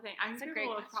all the things. I'm That's a sure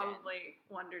great people have question. probably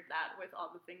wondered that with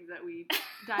all the things that we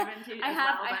dive into. I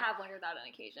have wondered that on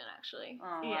occasion, actually.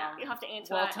 Oh, Yeah, wow. you'll have to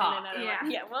answer We'll that talk. in another Yeah.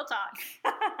 one. Yeah, we'll talk.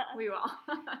 We will.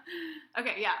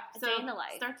 Okay, yeah. A So day in the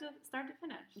life. start to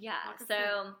finish. Yeah, Walk us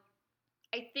through. so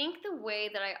I think the way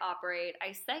that I operate,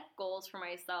 I set goals for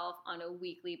myself on a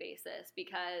weekly basis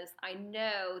because I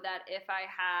know that if I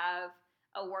have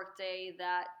a work day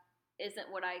that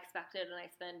isn't what I expected and I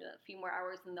spend a few more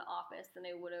hours in the office than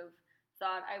I would have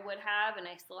thought I would have, and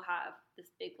I still have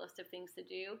this big list of things to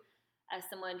do, as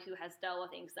someone who has dealt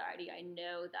with anxiety, I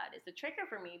know that is a trigger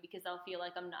for me because I'll feel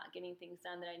like I'm not getting things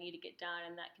done that I need to get done,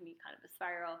 and that can be kind of a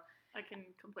spiral. I can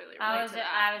completely I relate was to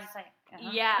that. I was just like,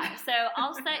 Yeah, so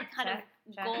I'll set kind of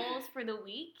Check. goals for the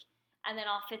week, and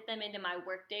then I'll fit them into my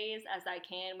work days as I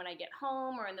can when I get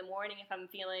home or in the morning if I'm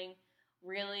feeling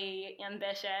really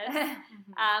ambitious.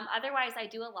 Otherwise, I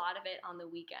do a lot of it on the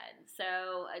weekend.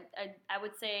 So I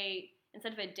would say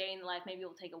instead of a day in the life, maybe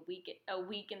we'll take a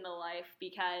week in the life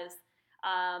because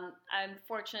I'm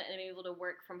fortunate and I'm able to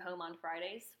work from home on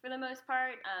Fridays for the most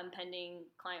part, pending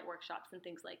client workshops and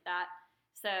things like that.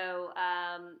 So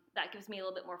that gives me a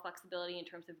little bit more flexibility in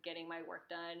terms of getting my work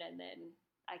done, and then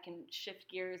I can shift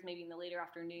gears maybe in the later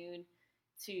afternoon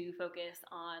to focus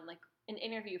on like an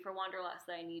interview for Wanderlust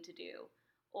that I need to do,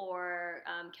 or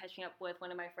catching up with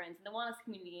one of my friends in the wellness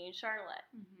community in Charlotte,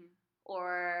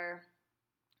 or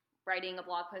writing a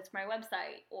blog post for my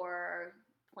website, or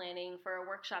planning for a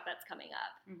workshop that's coming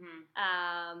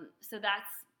up. So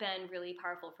that's been really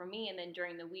powerful for me. And then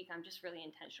during the week, I'm just really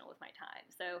intentional with my time.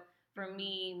 So For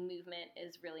me, movement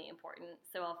is really important.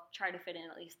 So I'll try to fit in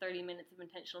at least 30 minutes of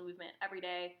intentional movement every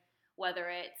day,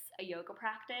 whether it's a yoga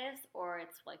practice or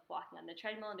it's like walking on the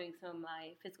treadmill and doing some of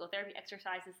my physical therapy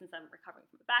exercises since I'm recovering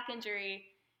from a back injury.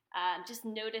 Just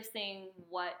noticing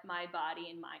what my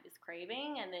body and mind is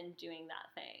craving and then doing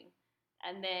that thing.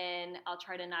 And then I'll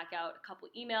try to knock out a couple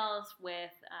emails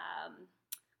with,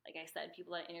 like I said,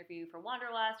 people that I interview for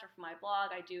Wanderlust or for my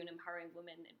blog. I do an Empowering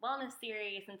Women in Wellness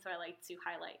series, and so I like to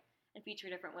highlight and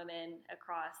feature different women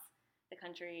across the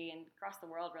country and across the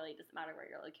world, really. It doesn't matter where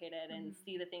you're located, and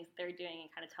see the things that they're doing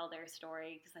and kind of tell their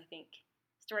story, because I think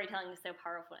storytelling is so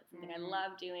powerful. It's something I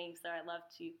love doing, so I love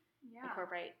to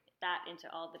incorporate that into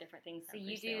all the different things So I'm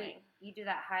you pursuing. do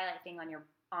that highlight thing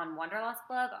on Wanderlust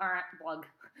blog or blog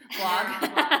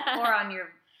or on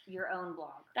your own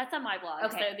blog? That's on my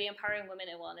blog. Okay. So the Empowering Women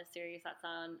in Wellness series, that's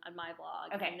on my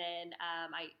blog. Okay. And then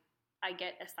I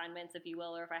get assignments, if you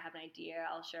will, or if I have an idea,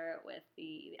 I'll share it with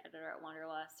the editor at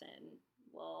Wanderlust, and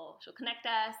she'll connect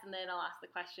us, and then I'll ask the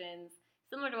questions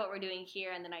similar to what we're doing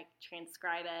here, and then I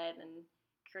transcribe it and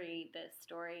create the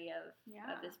story of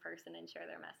this person and share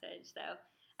their message. So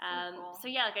cool. So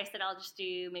yeah, like I said, I'll just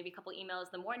do maybe a couple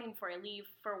emails in the morning before I leave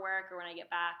for work or when I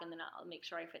get back, and then I'll make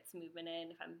sure I fit some movement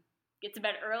in. If I'm get to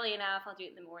bed early enough, I'll do it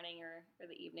in the morning or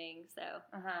the evening. So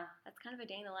that's kind of a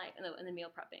day in the life. And the meal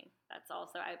prepping. That's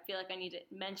also, I feel like I need to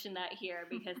mention that here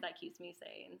because that keeps me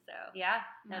sane. So yeah,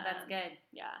 no, that's good.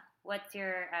 Yeah. What's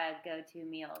your go-to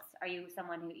meals? Are you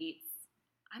someone who eats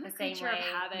I'm the a creature same of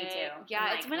way? habit. Me too. Yeah,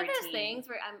 Like it's one of those routine. things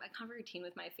where I have a routine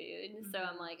with my food. So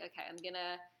I'm like, okay, I'm going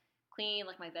to clean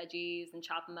like my veggies and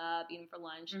chop them up, even for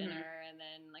lunch, dinner, and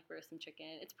then like roast some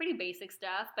chicken. It's pretty basic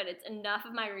stuff, but it's enough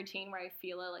of my routine where I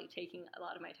feel it like taking a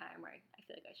lot of my time, where I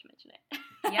feel like I should mention it.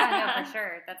 Yeah, no, for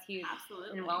sure. That's huge.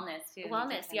 Absolutely. And wellness too.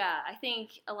 Wellness, yeah. I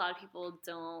think a lot of people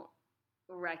don't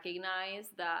recognize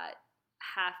that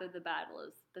half of the battle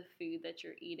is the food that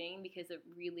you're eating, because it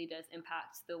really does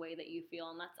impact the way that you feel.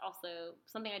 And that's also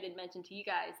something I didn't mention to you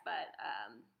guys, but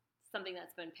something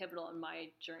that's been pivotal in my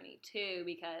journey too,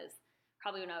 because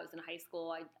probably when I was in high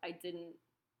school, I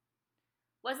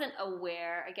wasn't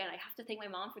aware. Again, I have to thank my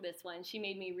mom for this one. She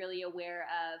made me really aware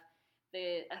of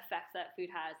the effects that food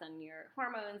has on your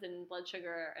hormones and blood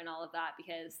sugar and all of that,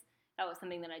 because that was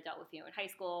something that I dealt with, in high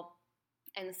school.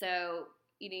 And so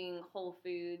eating whole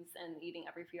foods and eating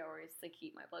every few hours to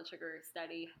keep my blood sugar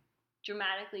steady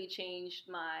dramatically changed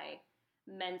my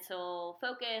mental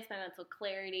focus, my mental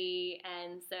clarity,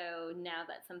 and so now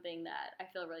that's something that I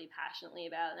feel really passionately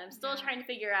about, and I'm still trying to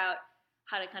figure out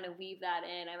how to kind of weave that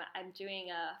in. I'm doing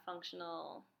a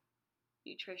functional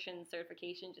nutrition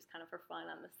certification just kind of for fun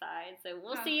on the side, so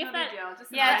we'll see if that just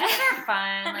for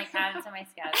fun, like add it to my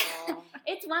schedule.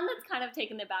 It's one that's kind of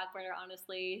taken the back burner,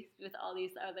 honestly, with all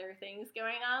these other things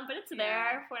going on, but it's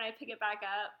there for when I pick it back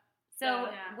up. So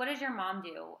what does your mom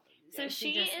do? So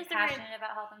she just is passionate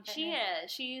about health and fitness? She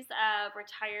is. She's a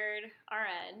retired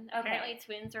RN. Okay. Apparently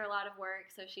twins are a lot of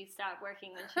work, so she stopped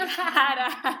working when she had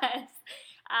us.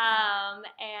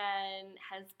 And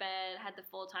has had the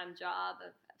full-time job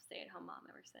of stay-at-home mom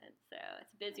ever since. So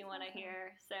it's a busy one, I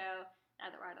hear. So now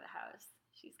that we're out of the house,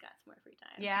 she's got some more free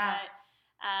time. Yeah. But,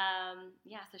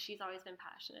 so she's always been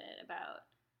passionate about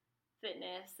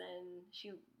fitness, and she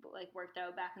worked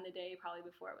out back in the day, probably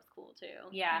before it was cool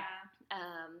too. Yeah.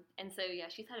 And so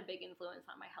she's had a big influence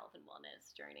on my health and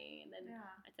wellness journey, and then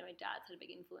I'd say my dad's had a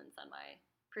big influence on my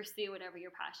pursue whatever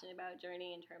you're passionate about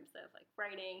journey in terms of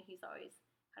writing. He's always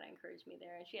kind of encouraged me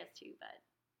there, and she has too. But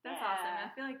that's awesome.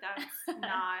 I feel like that's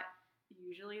not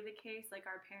usually the case. Like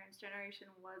our parents' generation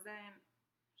wasn't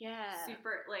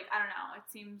super I don't know. It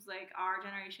seems like our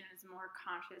generation is more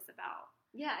conscious about.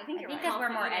 Yeah, I think you're right. because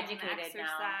we're more educated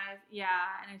now.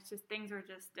 Yeah, and it's just things were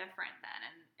just different then,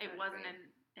 and it wasn't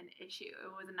an issue.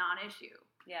 It was a non-issue.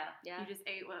 Yeah. You just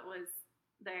ate what was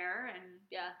there, and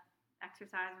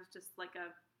exercise was just like a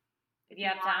if you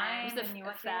have time, it was and you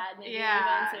want fad, maybe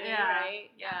right?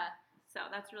 Yeah.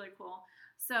 So that's really cool.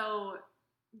 So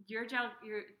you're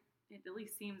it at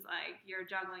least seems like you're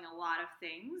juggling a lot of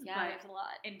things, but there's a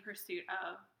lot in pursuit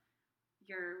of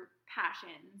your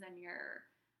passions and your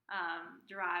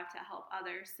drive to help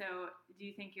others. So do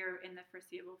you think you're in the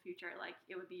foreseeable future,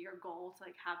 it would be your goal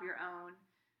to have your own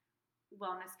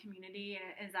wellness community?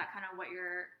 And is that kind of what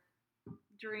your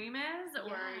dream is,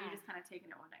 or are you just kind of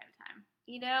taking it one day at a time?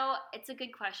 It's a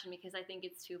good question, because I think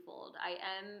it's twofold. I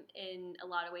am in a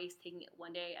lot of ways taking it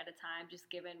one day at a time, just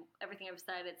given everything I've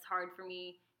said. It's hard for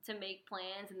me to make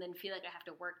plans and then feel like I have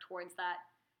to work towards that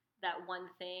one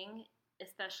thing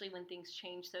especially when things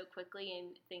change so quickly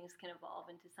and things can evolve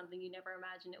into something you never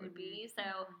imagined it would be.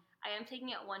 So I am taking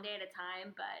it one day at a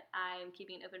time, but I'm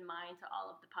keeping an open mind to all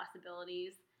of the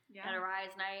possibilities that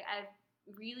arise. And I've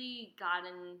really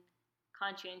gotten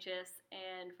conscientious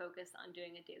and focused on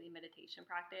doing a daily meditation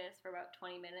practice for about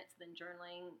 20 minutes, then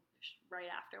journaling right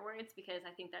afterwards, because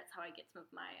I think that's how I get some of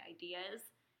my ideas.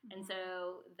 And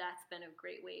so that's been a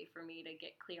great way for me to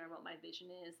get clear on what my vision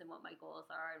is and what my goals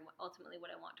are and ultimately what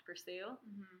I want to pursue.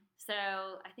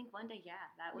 So I think one day,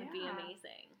 that would be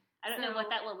amazing. I don't know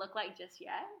what that will look like just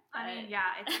yet. I mean,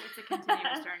 it's a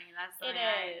continuous journey. That's it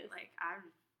is. I've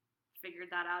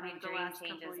figured that out. My over the dream last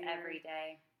changes couple years. every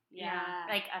day. Yeah.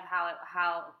 Like of how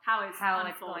it's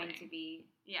going to be.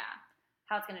 Yeah.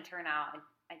 How it's going to turn out.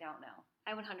 I don't know.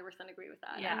 I 100% agree with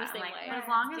that. Yeah, I'm the same like, way. But as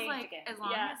long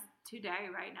as today,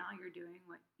 right now, you're doing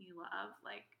what you love,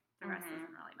 like the rest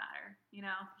doesn't really matter, you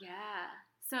know? Yeah.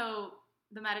 So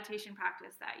the meditation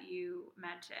practice that you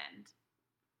mentioned,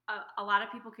 a lot of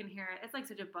people can hear it. It's like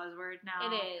such a buzzword now.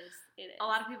 It is. A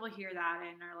lot of people hear that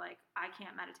and are like, I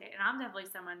can't meditate. And I'm definitely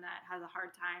someone that has a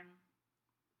hard time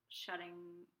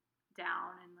shutting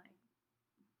down and like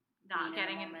not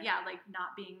getting in, like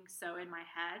not being so in my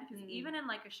head. Because even in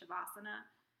like a shavasana,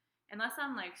 unless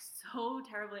I'm like so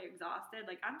terribly exhausted,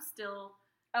 like I'm still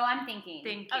I'm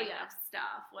thinking of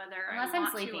stuff, whether unless I I'm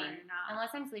want sleeping to or not.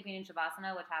 Unless I'm sleeping in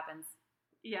shavasana, which happens.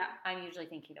 Yeah. I'm usually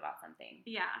thinking about something.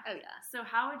 Yeah. Oh yeah. So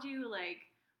how would you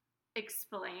like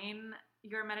explain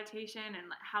your meditation, and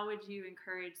how would you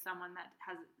encourage someone that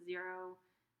has zero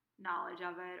knowledge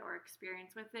of it or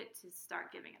experience with it to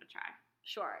start giving it a try?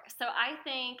 Sure. So I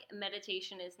think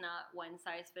meditation is not one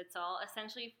size fits all.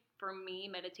 Essentially, for me,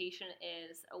 meditation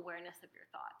is awareness of your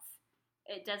thoughts.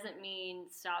 It doesn't mean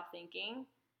stop thinking.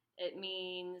 It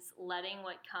means letting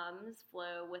what comes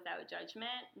flow without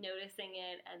judgment, noticing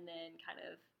it, and then kind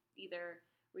of either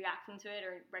reacting to it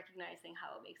or recognizing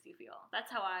how it makes you feel. That's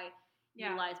how I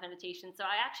utilize meditation. So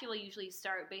I actually will usually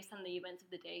start based on the events of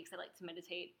the day, because I like to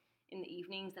meditate in the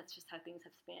evenings. That's just how things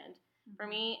have spanned for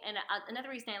me. And another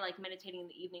reason I like meditating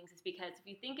in the evenings is because if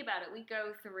you think about it, we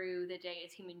go through the day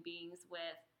as human beings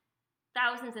with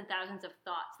thousands and thousands of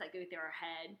thoughts that go through our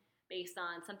head based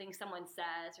on something someone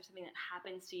says or something that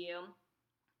happens to you.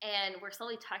 And we're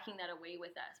slowly tucking that away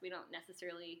with us. We don't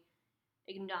necessarily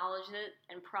acknowledge it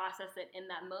and process it in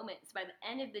that moment. So by the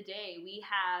end of the day, we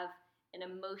have an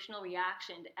emotional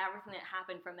reaction to everything that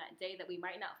happened from that day that we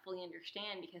might not fully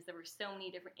understand, because there were so many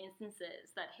different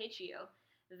instances that hit you,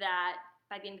 that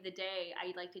by the end of the day,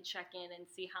 I like to check in and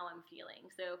see how I'm feeling.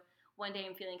 So one day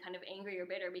I'm feeling kind of angry or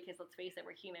bitter, because let's face it,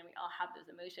 we're human. We all have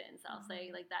those emotions. I'll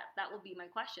say like that will be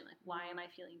my question. Like, why am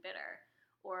I feeling bitter?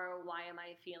 Or why am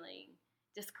I feeling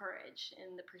discouraged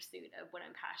in the pursuit of what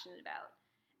I'm passionate about?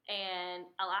 And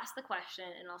I'll ask the question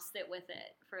and I'll sit with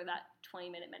it for that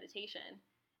 20-minute meditation.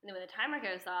 And then when the timer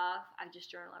goes off, I just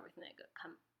journal everything that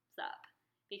comes up.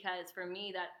 Because for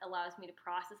me, that allows me to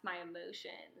process my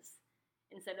emotions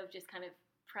instead of just kind of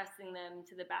pressing them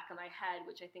to the back of my head,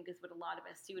 which I think is what a lot of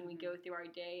us do when we go through our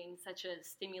day in such a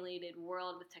stimulated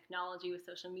world with technology, with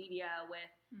social media, with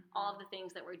all of the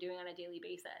things that we're doing on a daily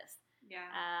basis.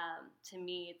 Yeah. To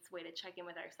me, it's a way to check in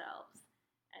with ourselves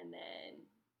and then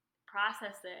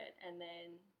process it and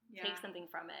then take something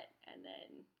from it and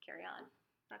then carry on.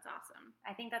 That's awesome.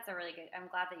 I think that's a really good, I'm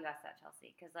glad that you asked that,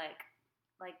 Chelsea, because like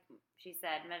she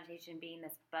said, meditation being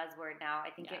this buzzword now,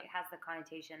 I think it has the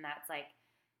connotation that's like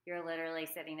you're literally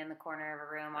sitting in the corner of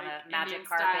a room on a magic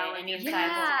carpet, Indian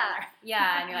style.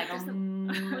 Yeah, and you're like,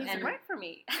 and it worked for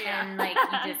me. And like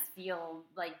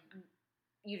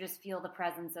you just feel the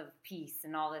presence of peace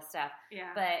and all this stuff.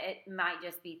 Yeah. But it might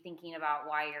just be thinking about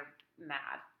why you're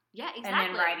mad. Yeah, exactly.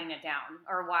 And then writing it down,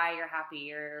 or why you're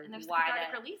happy, or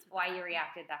why you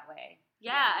reacted that way.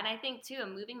 Yeah, and I think too, a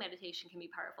moving meditation can be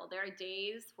powerful. There are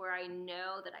days where I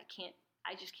know that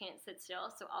I just can't sit still,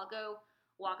 so I'll go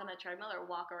walk on the treadmill or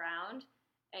walk around,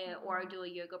 or I'll do a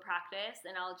yoga practice,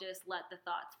 and I'll just let the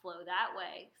thoughts flow that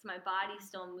way. So my body's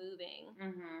still moving,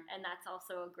 and that's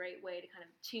also a great way to kind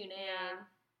of tune in.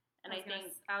 And I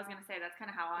was gonna say that's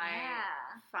kind of how I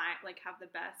find have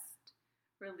the best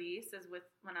release is with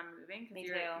when I'm moving, because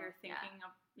you're thinking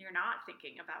you're not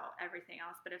thinking about everything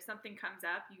else. But if something comes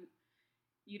up,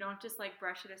 you don't just like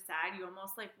brush it aside. You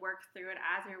almost like work through it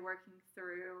as you're working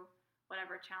through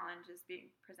whatever challenge is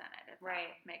being presented, if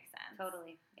that makes sense.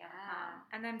 Totally. Yeah.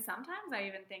 And then sometimes I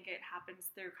even think it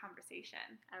happens through conversation.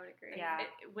 I would agree.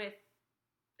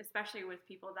 Especially with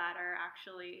people that are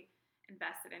actually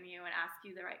invested in you and ask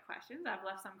you the right questions. I've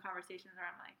left some conversations where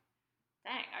I'm like,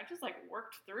 dang, I just like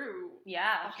worked through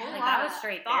Yeah, a whole like lot that of was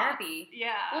straight thoughts. therapy.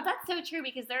 Yeah. Well, that's so true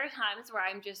because there are times where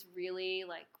I'm just really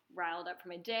like riled up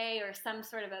from a day or some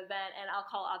sort of event, and I'll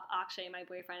call up Akshay, my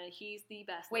boyfriend, and he's the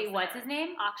best. Wait, listener. what's his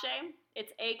name? Akshay.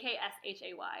 It's Akshay.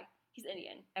 He's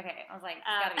Indian. Okay, I was like, it's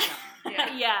gotta be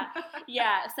something.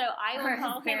 Yeah. So I Or will his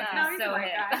call him parents up. are No, he's so a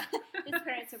white hip. guy. His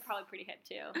parents are probably pretty hip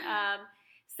too.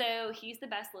 So he's the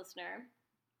best listener.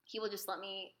 He will just let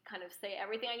me kind of say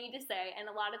everything I need to say, and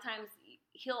a lot of times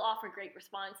he'll offer great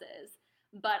responses.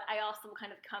 But I also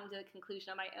kind of come to a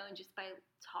conclusion on my own just by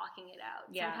talking it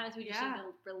out. Yeah. Sometimes we just need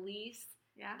to release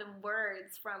the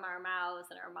words from our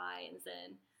mouths and our minds,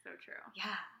 and So true.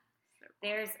 yeah. So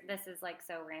cool. This is like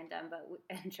so random, but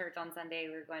in church on Sunday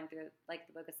we were going through like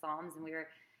the book of Psalms, and we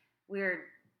were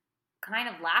kind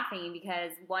of laughing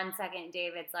because 1 second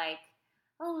David's like,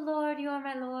 "Oh Lord, you are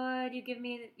my Lord. You give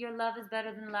me your love is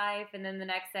better than life," and then the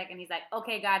next second he's like,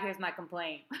 "Okay, God, here's my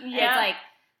complaint." Yeah. It's like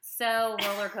so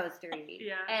roller coastery.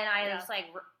 Yeah. And I just like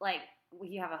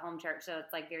we have a home church, so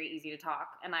it's like very easy to talk.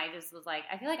 And I just was like,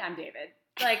 I feel like I'm David.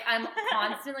 Like I'm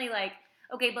constantly like,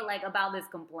 okay, but like about this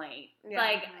complaint,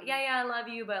 like I love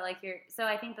you, but like you're. So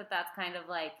I think that's kind of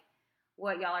like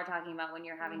what y'all are talking about when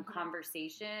you're having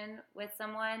conversation with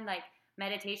someone. Like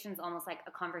meditation's almost like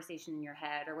a conversation in your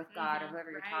head or with God or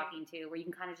whoever you're talking to, where you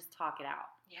can kind of just talk it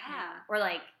out. Yeah. Or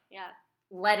like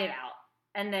let it out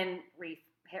and then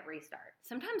hit restart.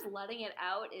 Sometimes letting it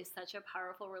out is such a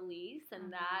powerful release,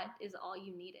 and that is all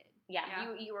you needed. Yeah.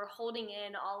 You were holding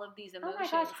in all of these Oh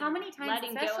emotions. my gosh, how many times,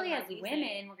 especially as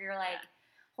women, where you're like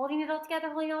holding it all together,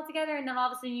 and then all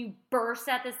of a sudden you burst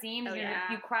at the seams and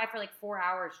you cry for like 4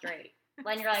 hours straight.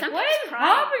 And you're like, what is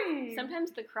happening?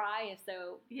 Sometimes the cry is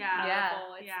so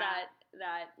powerful. It's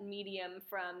that medium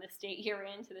from the state you're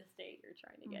in to the state you're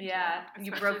trying to get to.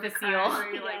 You broke the seal.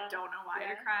 Where you like don't know why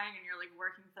you're crying and you're like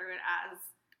working through it as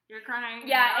you're crying.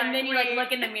 Yeah, and then you like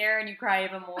look in the mirror and you cry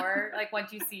even more. Like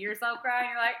once you see yourself crying,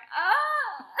 you're like,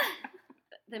 ah.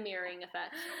 The mirroring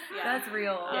effect. Yeah. That's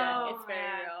real. Yeah, it's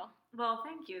very real. Well,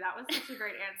 thank you. That was such a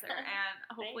great answer, and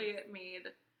hopefully it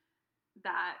made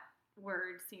that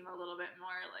word seem a little bit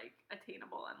more like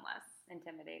attainable and less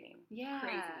intimidating. Yeah.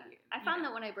 Crazy. I found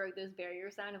that when I broke those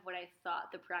barriers down of what I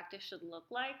thought the practice should look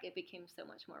like, it became so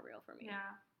much more real for me.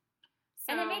 Yeah.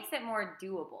 So, and it makes it more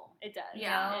doable. It does. You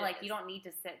know, like you don't need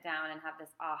to sit down and have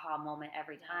this aha moment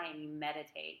every time you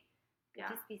meditate. You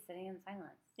just be sitting in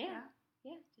silence. Yeah.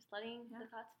 Just letting the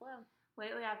thoughts flow.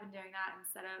 Lately I've been doing that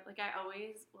instead of like I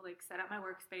always will like set up my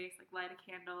workspace, like light a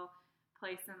candle,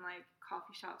 play some like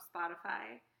coffee shop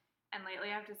Spotify. And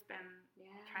lately I've just been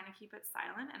trying to keep it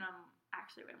silent, and I'm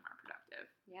actually way more productive.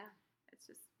 Yeah. It's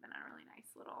just been a really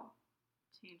nice little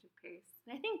change of pace.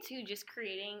 And I think too, just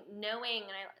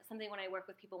knowing, and something when I work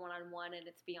with people one-on-one and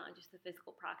it's beyond just the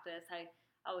physical practice, I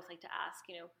always like to ask,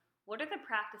 what are the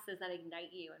practices that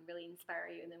ignite you and really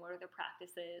inspire you? And then what are the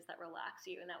practices that relax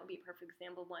you? And that would be a perfect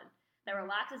example of one that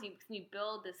relaxes you, because you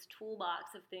build this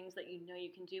toolbox of things that you know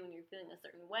you can do when you're feeling a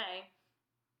certain way,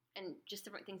 and just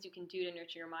different things you can do to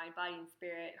nurture your mind, body, and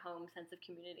spirit, home, sense of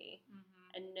community,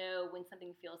 and know when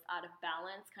something feels out of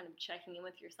balance, kind of checking in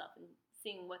with yourself and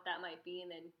seeing what that might be, and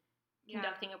then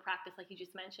conducting a practice like you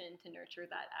just mentioned to nurture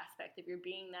that aspect of your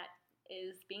being that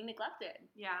is being neglected.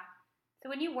 Yeah. So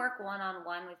when you work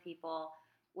one-on-one with people,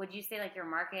 would you say like your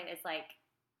market is like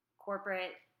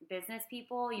corporate business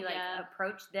people? You like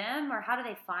approach them, or how do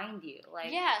they find you?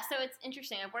 Like so it's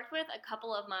interesting. I've worked with a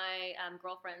couple of my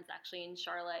girlfriends actually in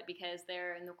Charlotte because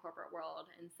they're in the corporate world,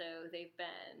 and so they've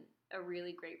been a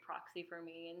really great proxy for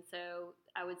me. And so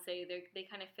I would say they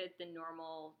kind of fit the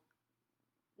normal,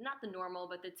 not the normal,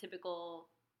 but the typical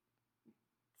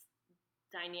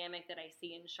dynamic that I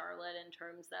see in Charlotte in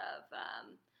terms of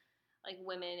like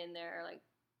women in their like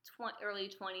early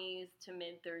 20s to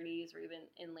mid 30s, or even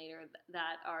in later,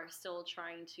 that are still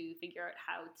trying to figure out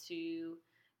how to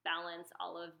balance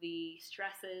all of the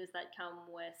stresses that come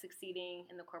with succeeding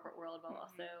in the corporate world, while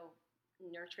also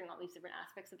nurturing all these different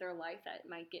aspects of their life that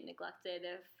might get neglected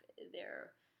if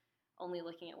they're only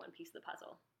looking at one piece of the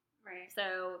puzzle. Right.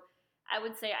 So I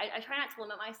would say I try not to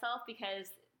limit myself,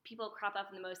 because people crop up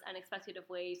in the most unexpected of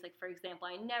ways. Like, for example,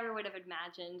 I never would have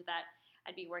imagined that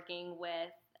I'd be working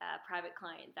with a private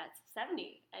client that's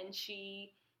 70, and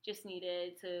she just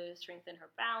needed to strengthen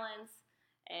her balance.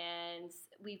 And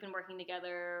we've been working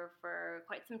together for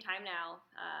quite some time now,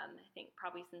 I think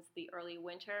probably since the early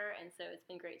winter. And so it's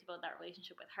been great to build that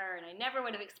relationship with her. And I never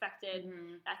would have expected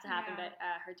that to happen, but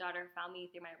her daughter found me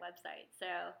through my website.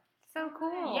 So So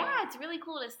cool. Yeah, it's really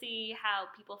cool to see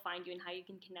how people find you and how you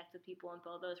can connect with people and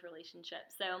build those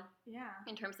relationships. So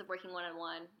in terms of working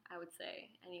one-on-one, I would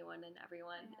say anyone and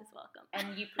everyone is welcome.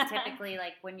 And you typically,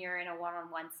 like, when you're in a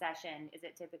one-on-one session, is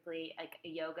it typically like a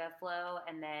yoga flow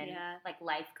and then like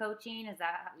life coaching? Is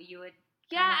that how you would?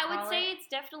 Yeah, I would say it's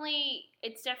definitely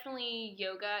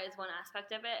yoga is one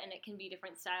aspect of it, and it can be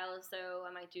different styles. So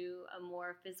I might do a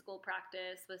more physical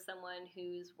practice with someone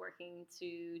who's working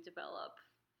to develop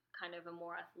kind of a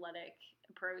more athletic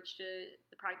approach to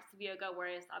the practice of yoga,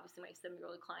 whereas obviously my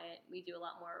 7-year-old client, we do a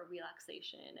lot more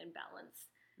relaxation and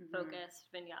balance focused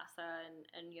vinyasa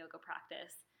and yoga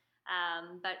practice.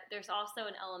 But there's also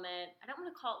an element, I don't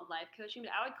want to call it life coaching,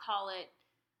 but I would call it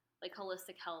like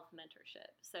holistic health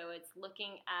mentorship. So it's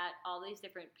looking at all these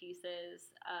different pieces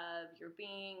of your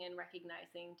being and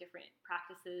recognizing different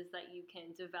practices that you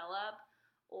can develop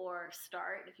or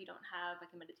start if you don't have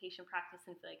like a meditation practice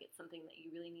and feel like it's something that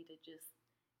you really need to just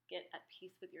get at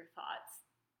peace with your thoughts.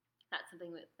 That's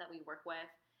something that we work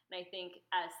with. And I think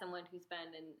as someone who's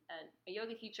been a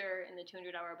yoga teacher in the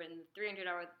 200-hour, but in the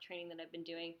 300-hour training that I've been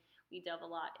doing, we delve a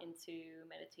lot into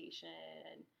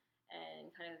meditation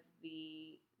and kind of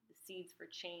the seeds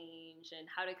for change and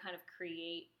how to kind of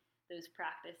create those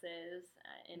practices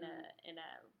in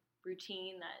a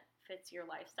routine that fits your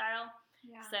lifestyle.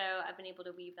 Yeah. So I've been able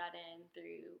to weave that in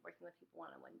through working with people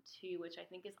one-on-one too, which I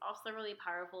think is also really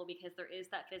powerful because there is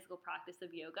that physical practice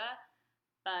of yoga,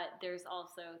 but there's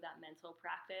also that mental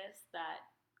practice that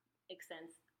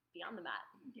extends beyond the mat.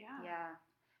 Yeah. Yeah.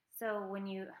 So when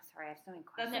you, sorry, I have so many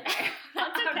questions.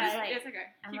 That's okay. It's okay.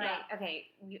 I'm like, okay,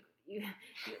 you,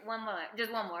 one more,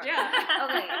 just one more. Yeah.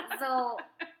 Okay. So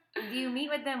do you meet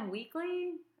with them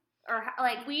weekly? Or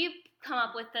like we've come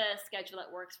up with a schedule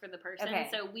that works for the person. Okay.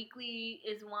 So weekly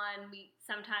is one. We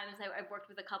sometimes I've worked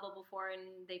with a couple before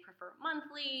and they prefer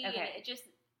monthly. Okay. And it just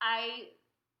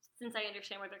since I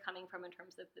understand where they're coming from in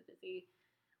terms of the busy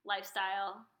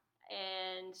lifestyle,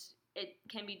 and it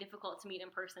can be difficult to meet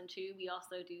in person too. We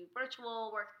also do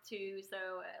virtual work too.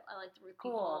 So I like to work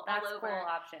people That's all over. Cool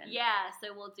option. Yeah.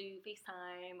 So we'll do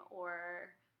FaceTime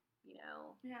or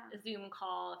a Zoom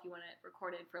call if you want to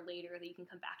record it for later that you can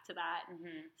come back to that.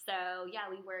 So yeah,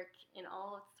 we work in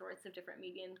all sorts of different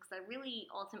mediums because I really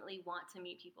ultimately want to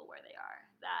meet people where they are.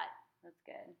 That's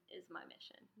good. Is my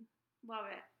mission. Love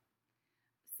it.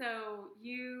 So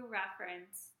you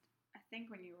referenced, I think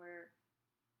when you were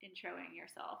introing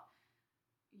yourself,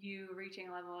 you reaching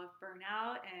a level of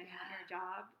burnout in your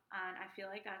job, and I feel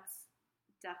like that's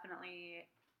definitely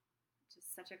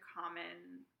just such a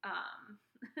common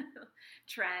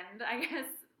trend, I guess,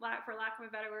 for lack of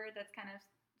a better word, that's kind of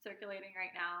circulating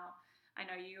right now. I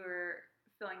know you were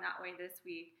feeling that way this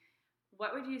week.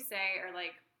 What would you say are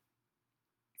like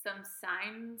some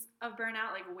signs of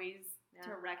burnout, like ways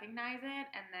to recognize it,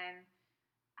 and then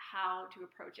how to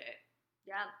approach it?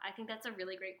 Yeah, I think that's a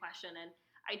really great question, and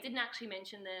I didn't actually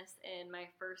mention this in my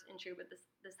first intro, but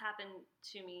this happened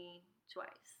to me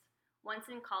twice.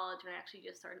 Once in college when I actually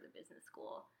just started the business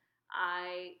school.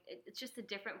 It's just a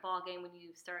different ballgame when you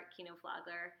start Kino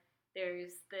Flagler.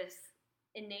 There's this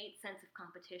innate sense of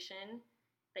competition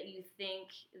that you think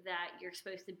that you're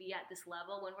supposed to be at this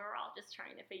level when we're all just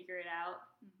trying to figure it out.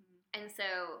 And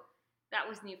so that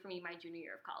was new for me my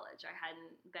junior year of college. I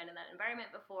hadn't been in that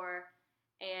environment before.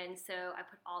 And so I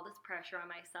put all this pressure on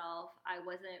myself. I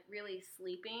wasn't really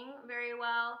sleeping very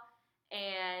well.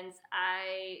 And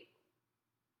I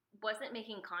wasn't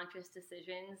making conscious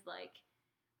decisions. Like,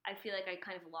 I feel like I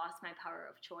kind of lost my power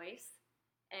of choice.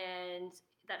 And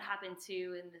that happened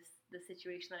too in the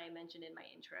situation that I mentioned in my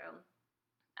intro.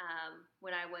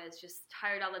 When I was just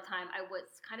tired all the time, I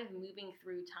was kind of moving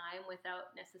through time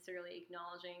without necessarily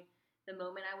acknowledging the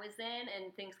moment I was in, and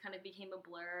things kind of became a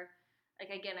blur. Like,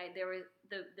 again, there were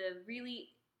the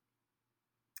really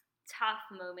tough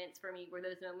moments for me were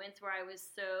those moments where I was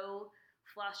so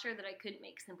flustered that I couldn't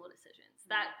make simple decisions.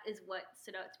 That is what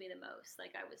stood out to me the most.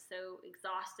 Like, I was so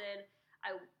exhausted.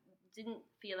 I didn't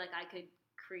feel like I could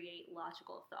create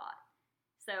logical thought.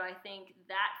 So I think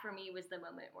that for me was the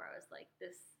moment where I was like,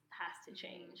 this has to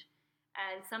change.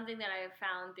 And something that I have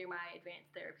found through my advanced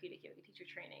therapeutic yoga teacher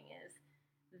training is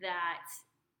that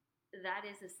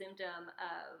is a symptom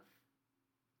of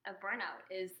burnout,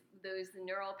 is those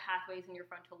neural pathways in your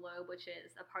frontal lobe, which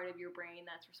is a part of your brain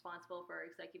that's responsible for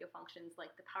executive functions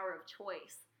like the power of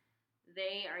choice.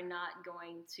 They are not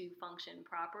going to function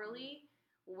properly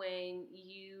when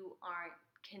you aren't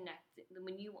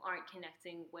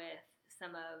connecting with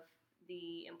some of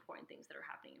the important things that are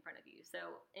happening in front of you.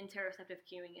 So interoceptive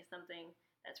cueing is something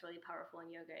that's really powerful in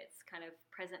yoga. It's kind of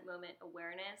present moment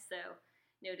awareness. So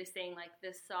noticing like the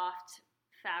soft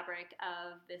fabric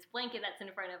of this blanket that's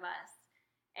in front of us,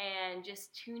 and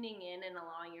just tuning in and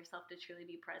allowing yourself to truly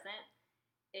be present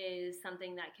is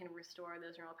something that can restore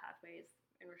those neural pathways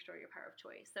and restore your power of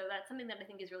choice. So that's something that I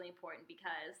think is really important,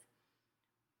 because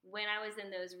when I was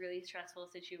in those really stressful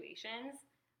situations,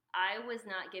 I was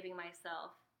not giving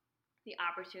myself the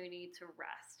opportunity to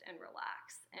rest and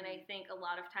relax. And I think a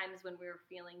lot of times when we're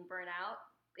feeling burnout,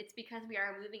 it's because we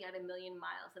are moving at 1,000,000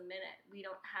 miles a minute. We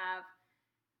don't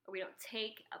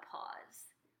take a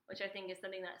pause, which I think is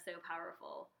something that's so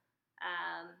powerful,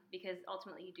 because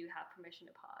ultimately you do have permission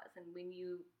to pause. And when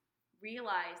you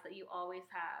realize that you always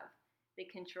have the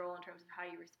control in terms of how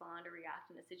you respond or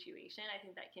react in a situation, I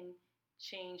think that can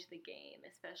change the game,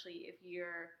 especially if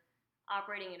you're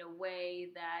operating in a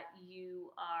way that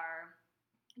you are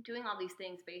doing all these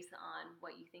things based on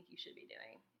what you think you should be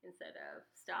doing, instead of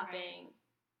stopping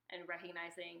and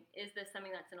recognizing, is this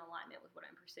something that's in alignment with what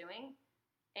I'm pursuing?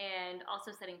 And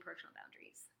also setting personal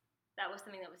boundaries. That was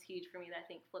something that was huge for me, that I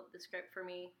think flipped the script for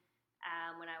me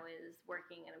when I was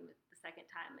working, and the second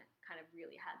time it kind of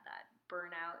really had that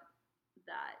burnout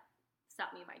that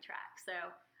stopped me in my tracks. So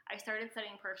I started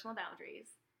setting personal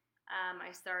boundaries.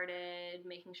 I started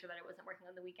making sure that I wasn't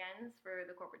working on the weekends for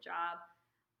the corporate job.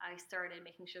 I started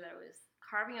making sure that I was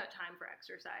carving out time for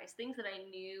exercise, things that I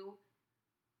knew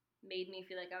made me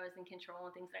feel like I was in control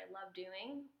and things that I loved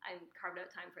doing. I carved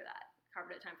out time for that.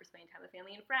 Carved out time for spending time with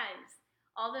family and friends.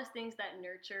 All those things that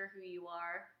nurture who you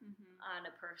are on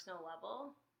a personal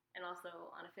level and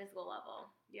also on a physical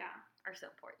level are so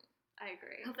important. I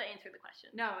agree. I hope that answered the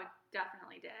question. No, it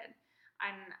definitely did.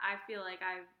 And I feel like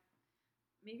I've,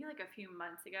 maybe like a few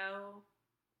months ago,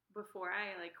 before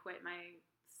I like quit my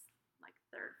like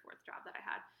third, fourth job that I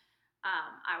had,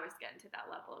 I was getting to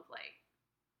that level of like,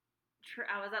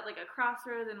 I was at like a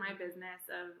crossroads in my business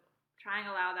of trying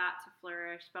to allow that to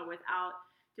flourish, but without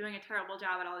doing a terrible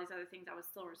job at all these other things I was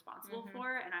still responsible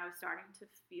for. And I was starting to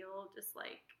feel just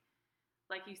like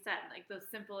you said, like the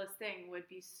simplest thing would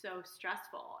be so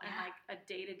stressful. And like a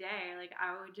day to day, like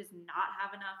I would just not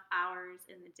have enough hours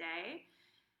in the day.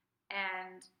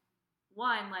 And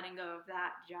one, letting go of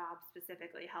that job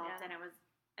specifically helped. And it was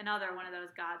another one of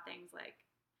those God things, like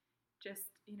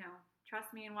just,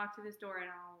 trust me and walk through this door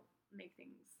and I'll make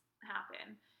things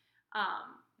happen. I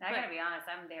gotta be honest,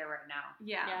 I'm there right now.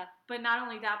 Yeah. But not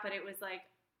only that, but it was like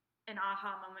an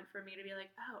aha moment for me to be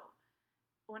like, oh,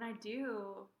 when I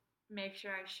do make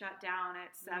sure I shut down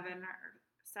at 7 or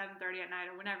 7:30 at night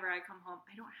or whenever I come home,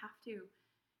 I don't have to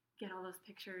get all those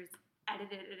pictures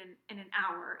edited in an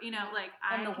hour,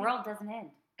 and the world doesn't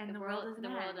end. And the world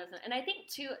doesn't. And I think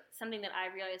too, something that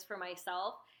I realized for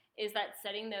myself is that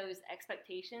setting those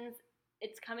expectations,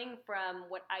 it's coming from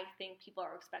what I think people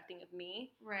are expecting of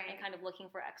me, and kind of looking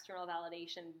for external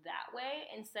validation that way,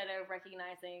 instead of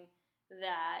recognizing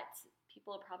that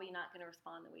people are probably not going to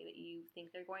respond the way that you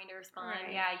think they're going to respond.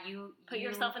 Yeah, you put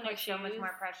yourself in their shoes. So much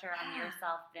more pressure on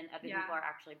yourself than other people are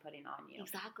actually putting on you.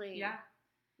 Exactly. Yeah.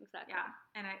 Exactly. Yeah.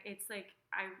 And it's like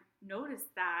I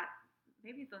noticed that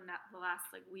maybe the last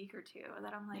like week or two,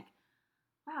 that I'm like,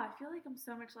 wow, I feel like I'm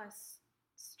so much less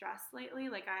stressed lately.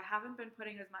 Like I haven't been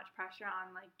putting as much pressure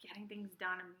on like getting things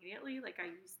done immediately like I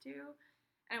used to.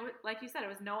 And like you said,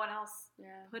 it was no one else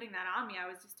putting that on me. I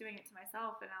was just doing it to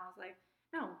myself. And I was like,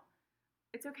 no,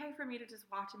 it's okay for me to just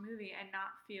watch a movie and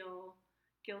not feel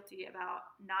guilty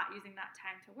about not using that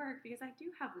time to work, because I do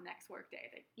have the next work day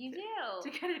to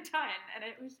get it done.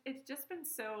 And it's just been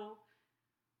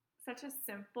such a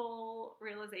simple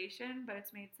realization, but it's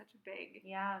made such a big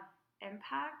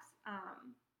impact.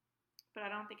 But I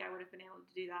don't think I would have been able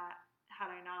to do that had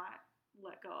I not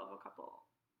let go of a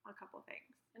couple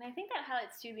things. And I think that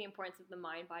highlights too the importance of the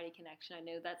mind-body connection. I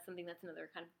know that's something that's another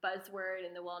kind of buzzword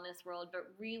in the wellness world, but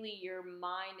really your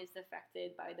mind is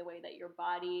affected by the way that your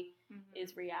body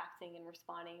is reacting and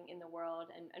responding in the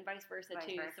world, and vice versa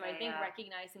too. So I think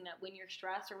recognizing that when you're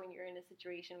stressed or when you're in a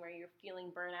situation where you're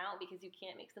feeling burnout because you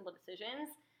can't make simple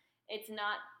decisions, it's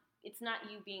not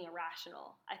you being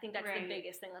irrational. I think that's the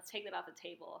biggest thing. Let's take that off the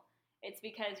table. It's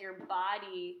because your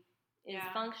body is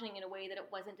functioning in a way that it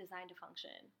wasn't designed to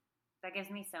function. That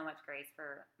gives me so much grace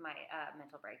for my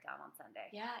mental breakdown on Sunday.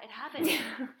 Yeah, it happened.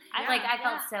 I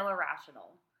felt so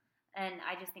irrational. And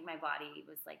I just think my body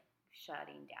was like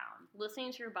shutting down.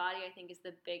 Listening to your body, I think, is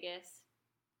the biggest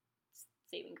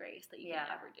saving grace that you can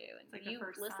ever do. And like you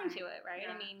listen to it, right?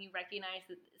 Yeah. I mean, you recognize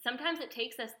that sometimes it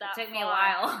takes us that far. It took me a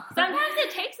while. Sometimes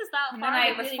it takes us that far. And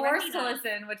I was forced to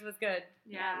listen, which was good.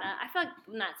 Yeah. I feel like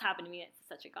when that's happened to me, it's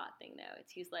such a God thing, though.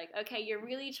 He's like, okay, you're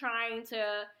really trying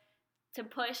to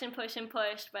push and push and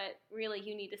push, but really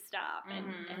you need to stop. And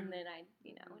then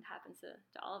it happens to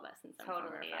all of us in some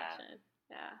form or fashion.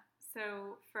 Yeah.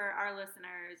 So for our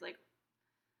listeners, like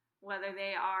whether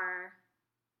they are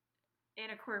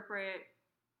in a corporate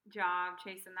job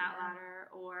chasing that ladder,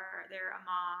 or they're a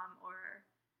mom, or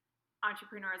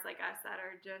entrepreneurs like us that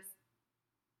are just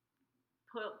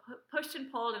pushed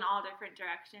and pulled in all different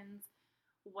directions,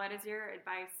 what is your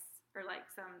advice or like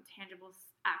some tangible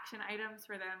action items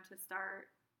for them to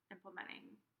start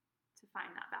implementing to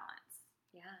find that balance?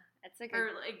 Yeah, it's a good,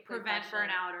 or like prevent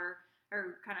burnout or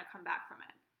kind of come back from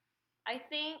it. I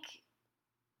think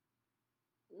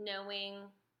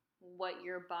knowing what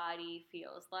your body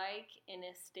feels like in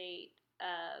a state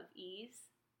of ease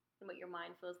and what your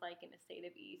mind feels like in a state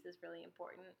of ease is really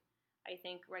important. I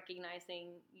think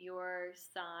recognizing your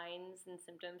signs and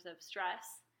symptoms of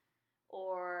stress,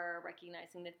 or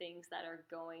recognizing the things that are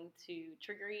going to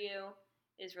trigger you,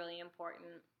 is really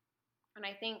important. And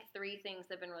I think 3 things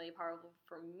that have been really powerful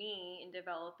for me in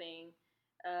developing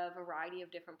a variety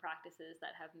of different practices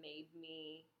that have made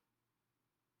me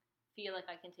feel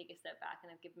like I can take a step back and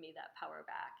have given me that power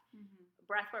back.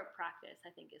 Breathwork practice,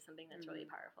 I think, is something that's really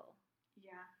powerful.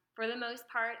 Yeah. For the most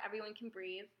part, everyone can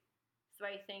breathe. So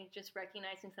I think just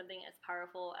recognizing something as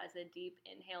powerful as a deep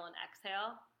inhale and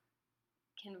exhale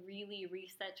can really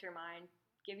reset your mind,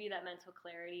 give you that mental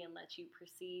clarity, and let you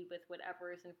proceed with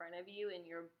whatever is in front of you in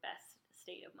your best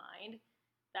state of mind.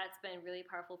 That's been really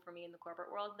powerful for me in the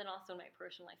corporate world, then also in my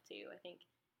personal life too. I think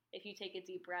if you take a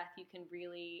deep breath, you can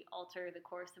really alter the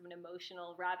course of an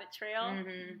emotional rabbit trail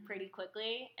pretty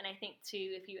quickly. And I think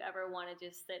too, if you ever want to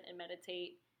just sit and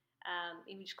meditate,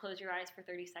 you just close your eyes for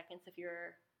 30 seconds if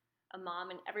you're a mom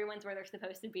and everyone's where they're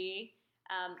supposed to be.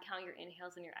 Count your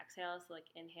inhales and your exhales. So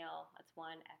like inhale, that's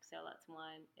 1, exhale, that's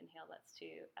 1, inhale, that's 2,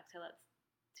 exhale, that's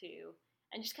 2.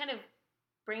 And just kind of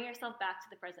bring yourself back to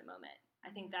the present moment. I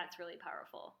think that's really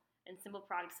powerful. And simple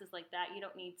practices like that, you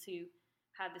don't need to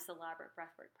have this elaborate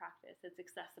breathwork practice. It's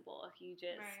accessible if you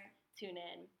just tune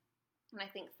in. And I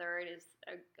think third is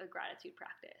a gratitude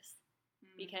practice.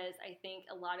 Because I think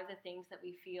a lot of the things that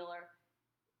we feel are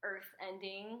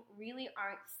earth-ending really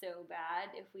aren't so bad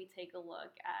if we take a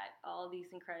look at all these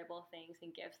incredible things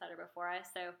and gifts that are before us.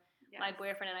 So my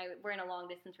boyfriend and I, we're in a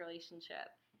long-distance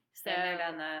relationship. So been there,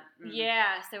 done that.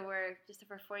 Yeah, so we're just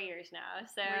for 4 years now.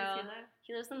 So where does he live?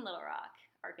 He lives in Little Rock,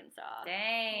 Arkansas.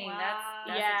 Dang, Wow.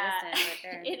 that's a distance right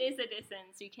there. It is a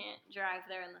distance. You can't drive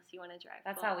there unless you want to drive.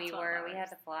 That's how we 12 were. hours. We had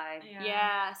to fly.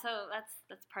 Yeah, so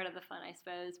that's part of the fun, I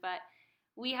suppose. But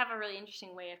we have a really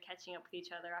interesting way of catching up with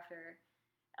each other after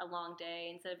a long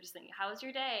day. Instead of just saying, "How was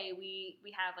your day?" we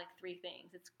have like 3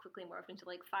 things. It's quickly morphed into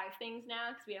like 5 things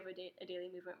now because we have a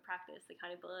daily movement practice,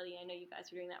 accountability. I know you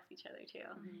guys are doing that with each other too.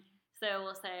 So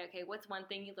we'll say, okay, what's one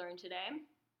thing you learned today?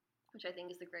 Which I think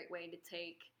is a great way to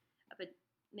take up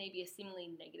maybe a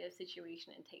seemingly negative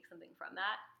situation and take something from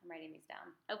that. I'm writing these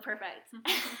down. Oh, perfect.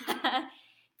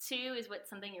 2 is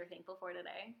what's something you're thankful for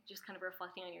today. Just kind of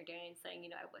reflecting on your day and saying,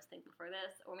 I was thankful for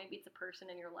this. Or maybe it's a person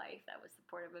in your life that was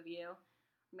supportive of you.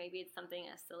 Maybe it's something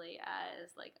as silly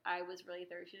as, like, I was really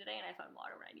thirsty today and I found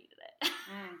water when I needed it.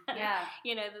 Yeah.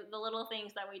 The little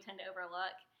things that we tend to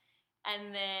overlook.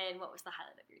 And then what was the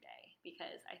highlight of your day?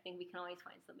 Because I think we can always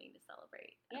find something to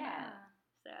celebrate. Yeah.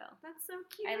 So that's so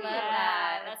cute. I love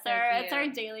that. That's our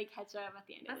daily catch up at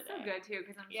the end of the day. That's so good too,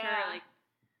 because I'm sure like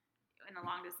in a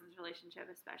long distance relationship,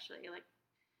 especially, like,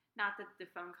 not that the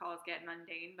phone calls get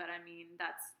mundane, but I mean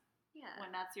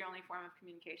when that's your only form of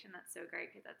communication, that's so great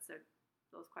because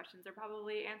those questions are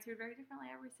probably answered very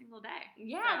differently every single day.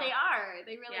 Yeah, they are.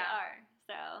 They really are.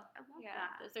 So I love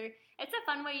that. It's a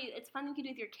fun way. It's fun you can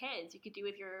do with your kids. You could do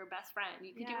with your best friend.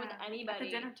 You could do with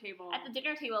anybody. At the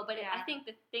dinner table. But I think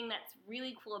the thing that's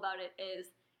really cool about it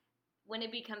is when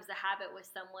it becomes a habit with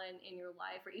someone in your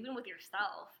life, or even with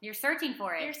yourself. You're searching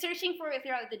for it. You're searching for it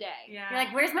throughout the day. Yeah. You're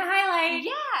like, where's my highlight?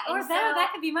 Yeah. Or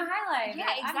that could be my highlight. Yeah,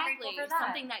 exactly. I'm grateful for that.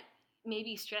 Something that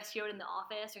maybe stressed you out in the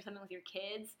office, or something with your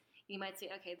kids. You might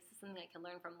say, okay, this is something I can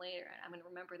learn from later, and I'm going to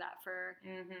remember that for,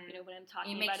 when I'm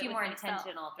talking about it with myself. It makes you more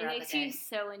intentional throughout the day. It makes you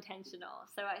so intentional.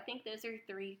 So I think those are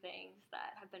 3 things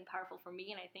that have been powerful for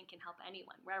me, and I think can help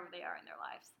anyone, wherever they are in their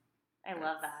lives. I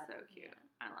love that. So cute.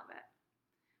 I love it.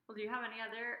 Well, do you have any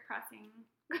other pressing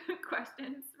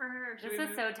questions for her? This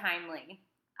is so timely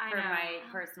for my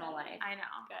personal life. I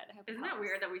know. Good. Isn't it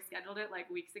weird that we scheduled it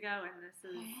like weeks ago, and this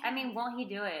is... I mean, won't he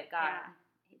do it? God. Yeah.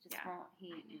 He just won't.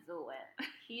 He do it.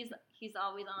 He's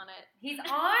always on it. He's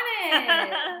on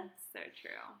it. So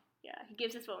true. Yeah, he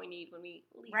gives us what we need when we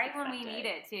least when we need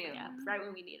it too. Yeah, right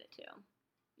when we need it too.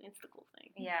 It's the cool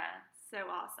thing. Yeah.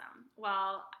 So awesome.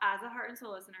 Well, as a Heart and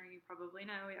Soul listener, you probably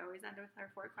know we always end with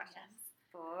our 4 questions.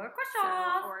 4 questions.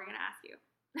 So we're gonna ask you.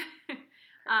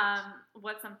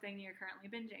 What's something you're currently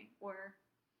binging or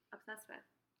obsessed with?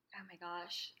 Oh my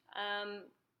gosh.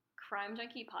 Crime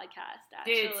Junkie podcast,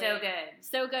 actually. Dude, so good.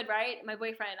 So good, right? My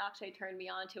boyfriend actually turned me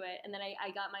on to it. And then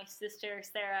I got my sister,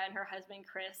 Sarah, and her husband,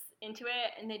 Chris, into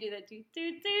it. And they do the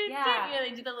Yeah. You know,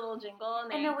 they do the little jingle.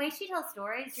 And the way she tells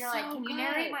stories, you're like, So can you good.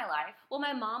 narrate my life? Well,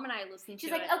 my mom and I listened She's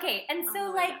to like, it. okay, and so,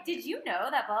 Oh my like, God. did you know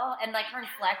that blah, and, like, her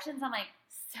inflections, I'm like,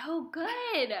 So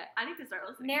good. I need to start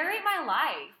listening. narrate my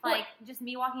life. Well- Like, just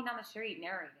me walking down the street,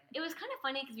 narrate it. It was kind of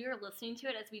funny because we were listening to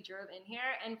it as we drove in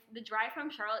here, and the drive from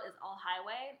Charlotte is all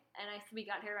highway, and we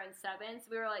got here around 7, so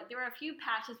we were like, there were a few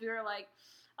patches we were like,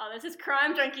 oh, this is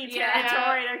Crime Junkie Yeah.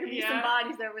 territory, there could be Yeah. some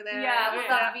bodies over there. Yeah, we'll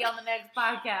have to be on the next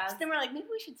podcast. So then we're like, maybe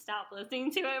we should stop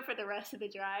listening to it for the rest of the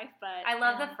drive, but I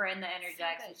love yeah. the friend that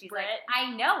interjects, and she's Brit. like,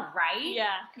 I know, right?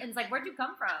 Yeah. And it's like, where'd you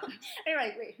come from? They're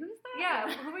like, wait, who's that?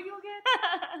 Yeah, who are you again?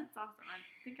 That's awesome. I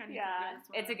think I need Yeah. to do this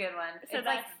one. It's a good one. So It's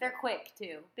like, that's- they're quick,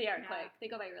 too. They are Yeah. quick. They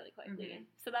go by really quickly.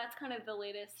 So that's kind of the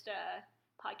latest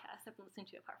podcast I've been listening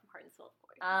to apart from Heart and Soul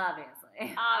Voice.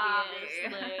 Obviously.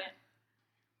 Obviously.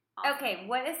 Awesome. Okay,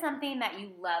 what is something that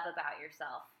you love about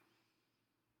yourself?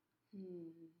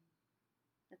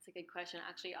 That's a good question.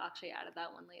 Actually added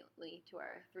that one lately to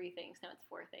our 3 things. Now it's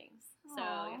 4 things. So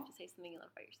Aw. you have to say something you love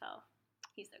about yourself.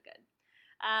 He's so good.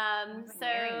 I'm So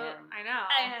marrying him. I know.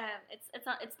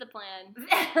 it's the plan.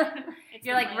 It's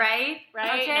You're the like, plan. right?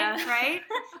 Right? Okay, No. right?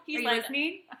 He's Are you like,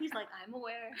 listening? he's like, I'm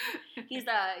aware. He's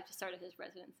just started his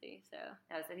residency, so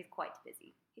No, so he's quite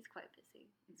busy. he's quite busy.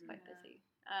 He's quite Yeah. busy.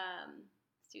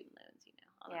 Student loans,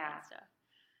 all that Yeah. kind of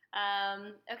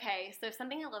stuff. Okay, so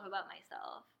something I love about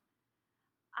myself.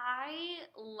 I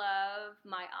love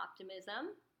my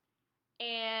optimism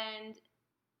and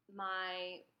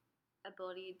my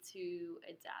ability to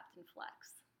adapt and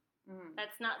flex.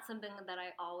 That's not something that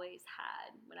I always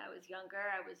had when I was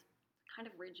younger. I was kind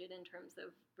of rigid in terms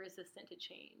of resistant to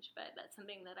change, but that's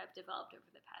something that I've developed over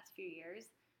the past few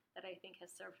years that I think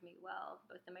has served me well,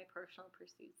 both in my personal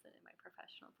pursuits and in my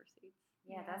professional pursuits.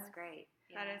 Yeah, that's Yes. great.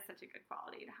 That Yeah. is such a good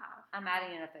quality to have. I'm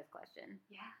adding in a 5th question.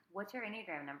 Yeah. What's your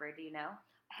Enneagram number? Do you know?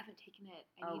 I haven't taken it.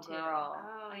 I Oh, need to. girl.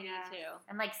 Oh, I yes. need to.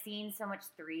 I'm like seeing so much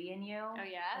 3 in you. Oh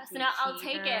yeah. Like So the now I'll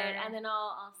take it, achiever, and then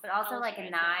I'll. But also I'll like a share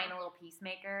it 9, too. a little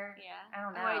peacemaker. Yeah. I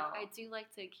don't Oh, know. I do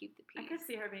like to keep the I peace. could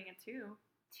see her being a 2.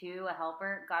 2, a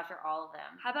helper. Gosh, you're all of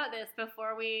them. How about this?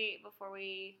 Before we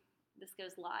this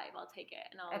goes live, I'll take it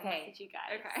and I'll Okay. message you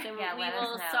guys. Okay. So Yeah, we let us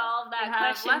will know. solve that You have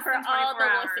question less for than all the 24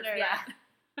 hours. listeners. Yeah.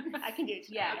 I can do it.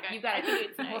 Tonight. Yeah, Okay. you got I can do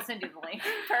it it. tonight. We'll send you the link.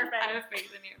 Perfect. I have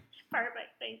faith in you.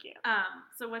 Perfect. Thank you.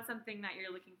 So what's something that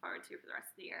you're looking forward to for the rest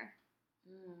of the year?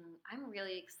 I'm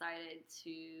really excited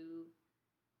to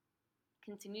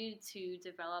continue to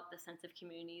develop the sense of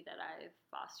community that I've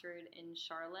fostered in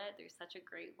Charlotte. There's such a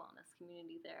great wellness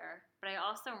community there. But I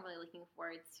also am really looking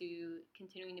forward to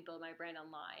continuing to build my brand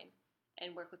online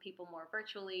and work with people more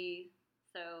virtually.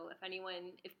 So if any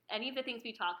of the things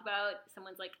we talk about,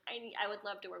 someone's like, I would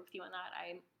love to work with you on that.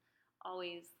 I'm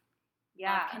always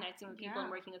love connecting with people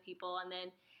and working with people. And then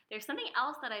there's something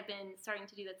else that I've been starting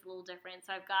to do that's a little different.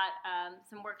 So I've got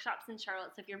some workshops in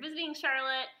Charlotte. So if you're visiting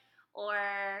Charlotte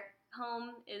or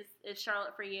home is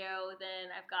Charlotte for you,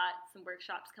 then I've got some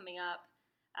workshops coming up.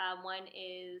 One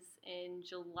is in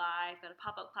July. I've got a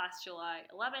pop-up class July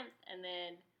 11th, and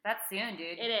then That's soon,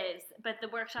 dude. it is. But the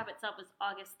workshop itself is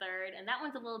August 3rd, and that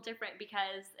one's a little different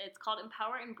because it's called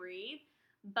Empower and Breathe,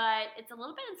 but it's a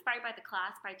little bit inspired by the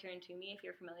class by Taryn Toomey, if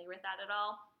you're familiar with that at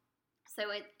all.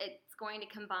 So it's going to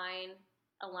combine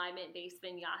alignment-based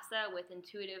vinyasa with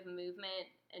intuitive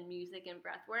movement and music and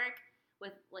breath work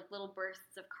with like little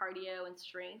bursts of cardio and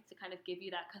strength to kind of give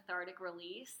you that cathartic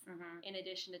release in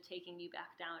addition to taking you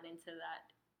back down into that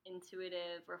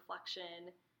intuitive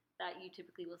reflection that you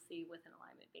typically will see with an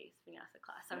alignment-based vinyasa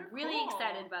class. So I'm really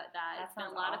excited about that. That It's been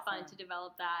a sounds lot of fun awesome. to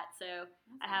develop that. So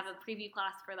I have a preview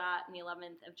class for that on the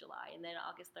 11th of July, and then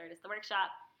August 3rd is the workshop.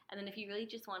 And then if you really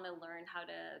just want to learn how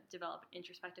to develop an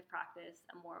introspective practice,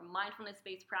 a more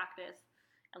mindfulness-based practice,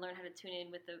 and learn how to tune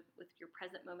in with your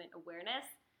present moment awareness,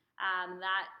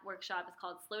 that workshop is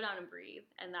called Slow Down and Breathe,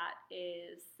 and that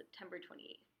is September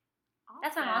 28th.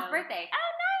 That's my mom's birthday.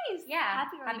 Oh, nice! Yeah.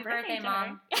 Happy birthday, to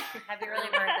Mom. her. Happy early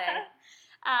birthday.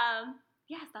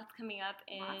 Yes, that's coming up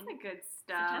in Lots of good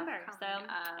stuff. September. So, coming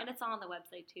up. and it's on the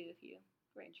website too if you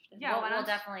were interested. Yeah, we'll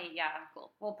definitely,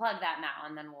 cool. We'll plug that now,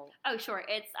 and then we'll. Oh, sure.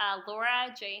 It's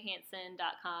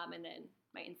laurajhansen.com, and then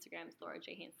my Instagram is Laura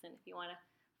J. Hansen if you want to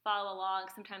follow along.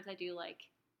 Sometimes I do like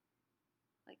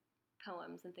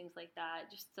poems and things like that,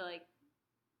 just to I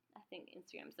think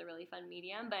Instagram's a really fun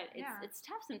medium, but it's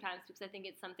tough sometimes because I think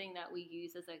it's something that we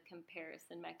use as a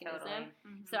comparison mechanism.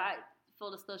 Totally. So full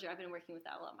disclosure, I've been working with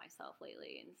that a lot myself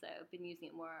lately, and so I've been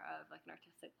using it more of like an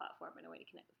artistic platform and a way to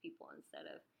connect with people instead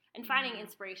of, and finding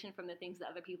inspiration from the things that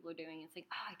other people are doing and saying,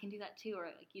 oh, I can do that too, or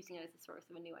like using it as a source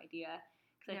of a new idea.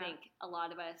 Because I think a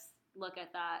lot of us look at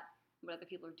that, what other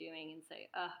people are doing, and say,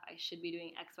 oh, I should be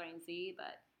doing X, Y, and Z,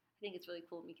 but I think it's really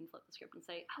cool when we can flip the script and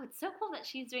say, oh, it's so cool that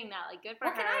she's doing that. Like, good for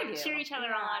What her. can I do? Cheer each other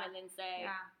on, and then say,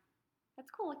 that's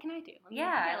cool. What can I do?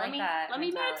 I like that. Let me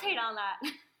meditate on that.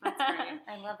 That's great.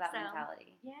 I love that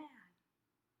mentality. Yeah.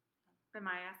 Am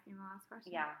I asking the last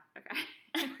question? Yeah. Okay.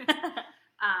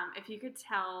 If you could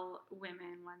tell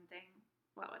women one thing,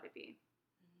 what would it be?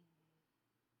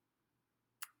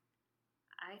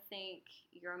 I think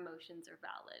your emotions are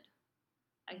valid.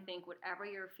 I think whatever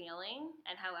you're feeling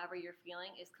and however you're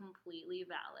feeling is completely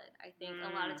valid. I think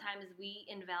a lot of times we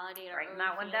invalidate our own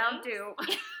that one feelings. down too.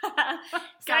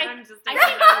 So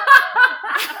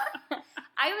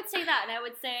I would say that, and I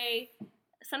would say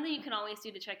something you can always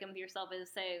do to check in with yourself is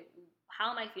say, how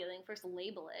am I feeling? First,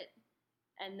 label it,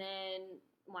 and then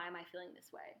why am I feeling this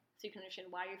way? So you can understand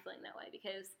why you're feeling that way,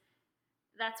 because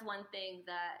that's one thing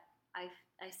that I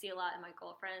see a lot in my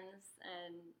girlfriends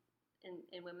and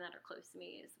women that are close to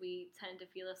me is we tend to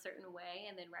feel a certain way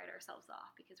and then write ourselves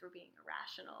off because we're being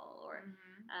irrational or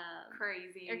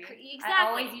crazy. Exactly. I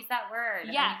always use that word.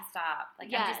 Yes. I need to stop.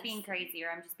 Like, I'm just being crazy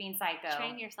or I'm just being psycho.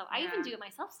 Train yourself. I even do it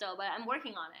myself still, but I'm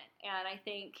working on it. And I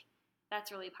think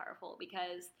that's really powerful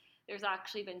because there's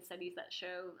actually been studies that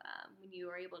show when you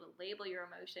are able to label your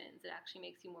emotions, it actually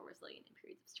makes you more resilient in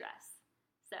periods of stress.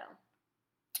 So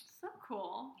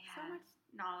cool. Yeah. So much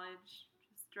knowledge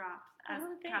just drops as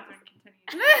thanks. Catherine continues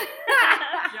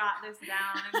to jot this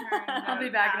down in her I'll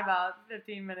be notes back in app. about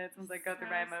 15 minutes once I go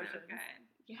through my emotions. So good.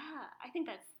 Yeah, I think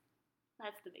that's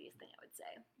the biggest thing I would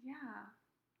say. Yeah.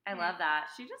 I love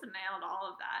that. She just nailed all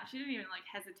of that. She didn't even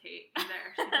hesitate either.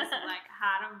 She just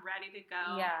had them ready to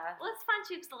go. Yeah. Well, it's fun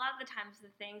too because a lot of the times the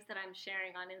things that I'm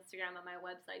sharing on Instagram on my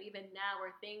website, even now,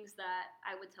 are things that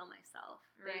I would tell myself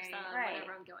based on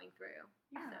whatever I'm going through.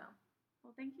 Yeah. So.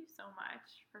 Well, thank you so much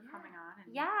for coming on. And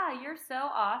You're so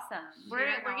awesome. We're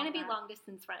going to be long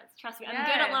distance friends. Trust me, I'm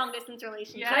Yes. good at long distance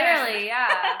relationships. Clearly, yeah.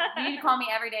 You need to call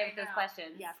me every day with those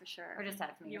questions. Yeah, for sure. Or just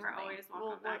text me. You or were something. always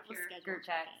welcome back here. Group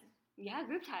text. Yeah,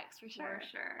 group text for sure.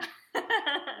 For sure.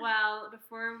 Well,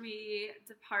 before we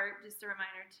depart, just a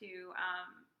reminder to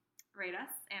rate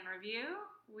us and review.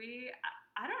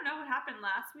 I don't know what happened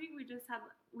last week.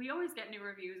 We always get new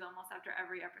reviews almost after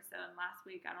every episode. And last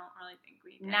week, I don't really think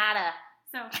we did. Nada.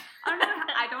 So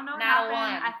I don't know what Not happened.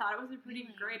 one. I thought it was a pretty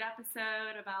great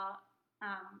episode about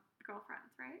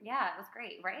girlfriends, right? Yeah, it was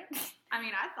great, right? I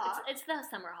mean, I thought it's the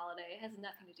summer holiday. It has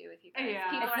nothing to do with you guys. Yeah.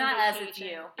 People It's are on not us, it's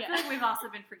vacation. you. I feel like we've also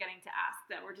been forgetting to ask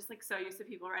that. We're just so used to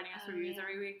people writing us reviews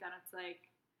every week that it's like.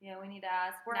 Yeah, we need to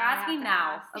ask. We're Now I asking have to now,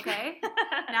 ask. okay?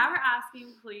 Now we're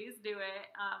asking, please do it.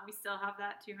 We still have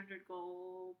that 200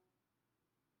 goal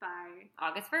by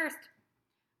August 1st.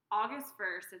 August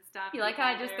 1st. It's done. You like how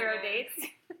I just There throw it is.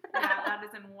 dates? Yeah, that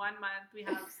is in 1 month. We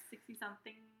have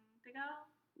 60-something to go.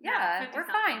 Yeah, No, we're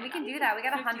 50-something fine. to We go. can do that. We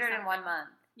got 100 in 1 50-something.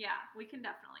 month. Yeah, we can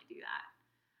definitely do that.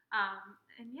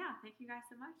 And yeah, thank you guys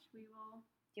so much. We will.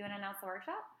 Do you want to announce the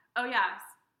workshop? Oh, yes.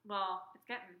 Well, it's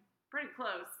getting pretty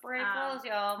close. Pretty close,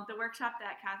 y'all. The workshop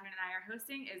that Catherine and I are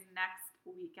hosting is next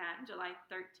weekend, July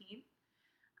 13th.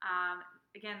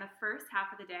 Again, the first half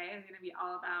of the day is going to be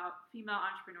all about female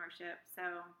entrepreneurship. So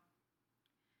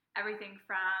everything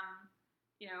from,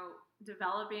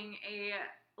 developing a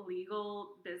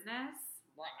legal business,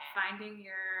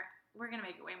 we're going to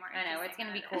make it way more interesting. I know, it's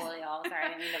going to be cool, y'all.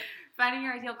 Sorry, I didn't mean to. Finding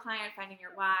your ideal client, finding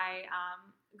your why,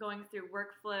 going through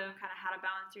workflow, kind of how to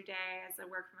balance your day as a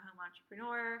work-from-home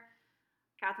entrepreneur.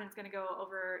 Catherine's going to go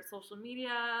over social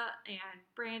media and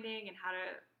branding and how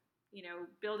to,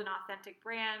 build an authentic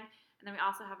brand. And then we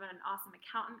also have an awesome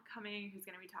accountant coming who's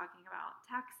going to be talking about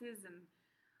taxes and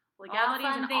legalities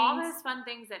and all those fun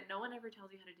things that no one ever tells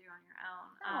you how to do on your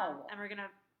own. And we're going to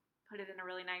put it in a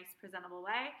really nice, presentable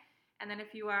way. And then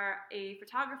if you are a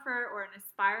photographer or an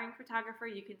aspiring photographer,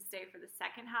 you can stay for the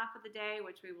second half of the day,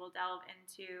 which we will delve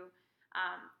into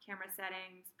camera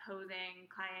settings, posing,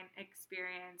 client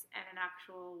experience, and an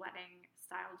actual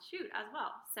wedding-styled shoot as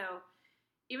well. So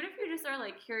even if you just are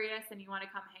curious and you want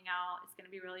to come hang out, it's going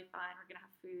to be really fun. We're going to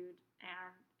have food,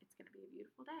 and it's going to be a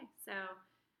beautiful day. So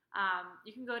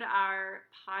you can go to our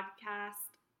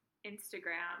podcast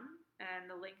Instagram, and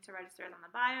the link to register is on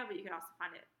the bio, but you can also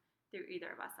find it through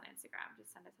either of us on Instagram.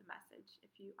 Just send us a message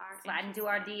if you are Slide into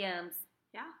our DMs.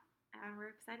 Yeah, and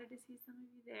we're excited to see some of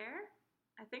you there.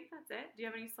 I think that's it. Do you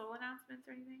have any solo announcements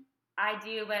or anything? I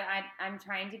do, but I'm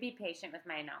trying to be patient with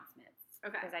my announcements.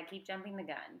 Okay. Because I keep jumping the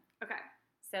gun. Okay.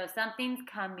 So something's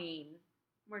coming.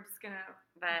 We're just going to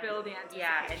But build the anticipation.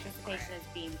 Yeah, anticipation is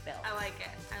being built. I like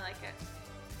it.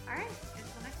 All right.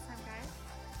 Until next time, guys.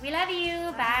 We love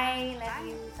you. Bye. Bye. Love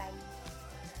you. Bye.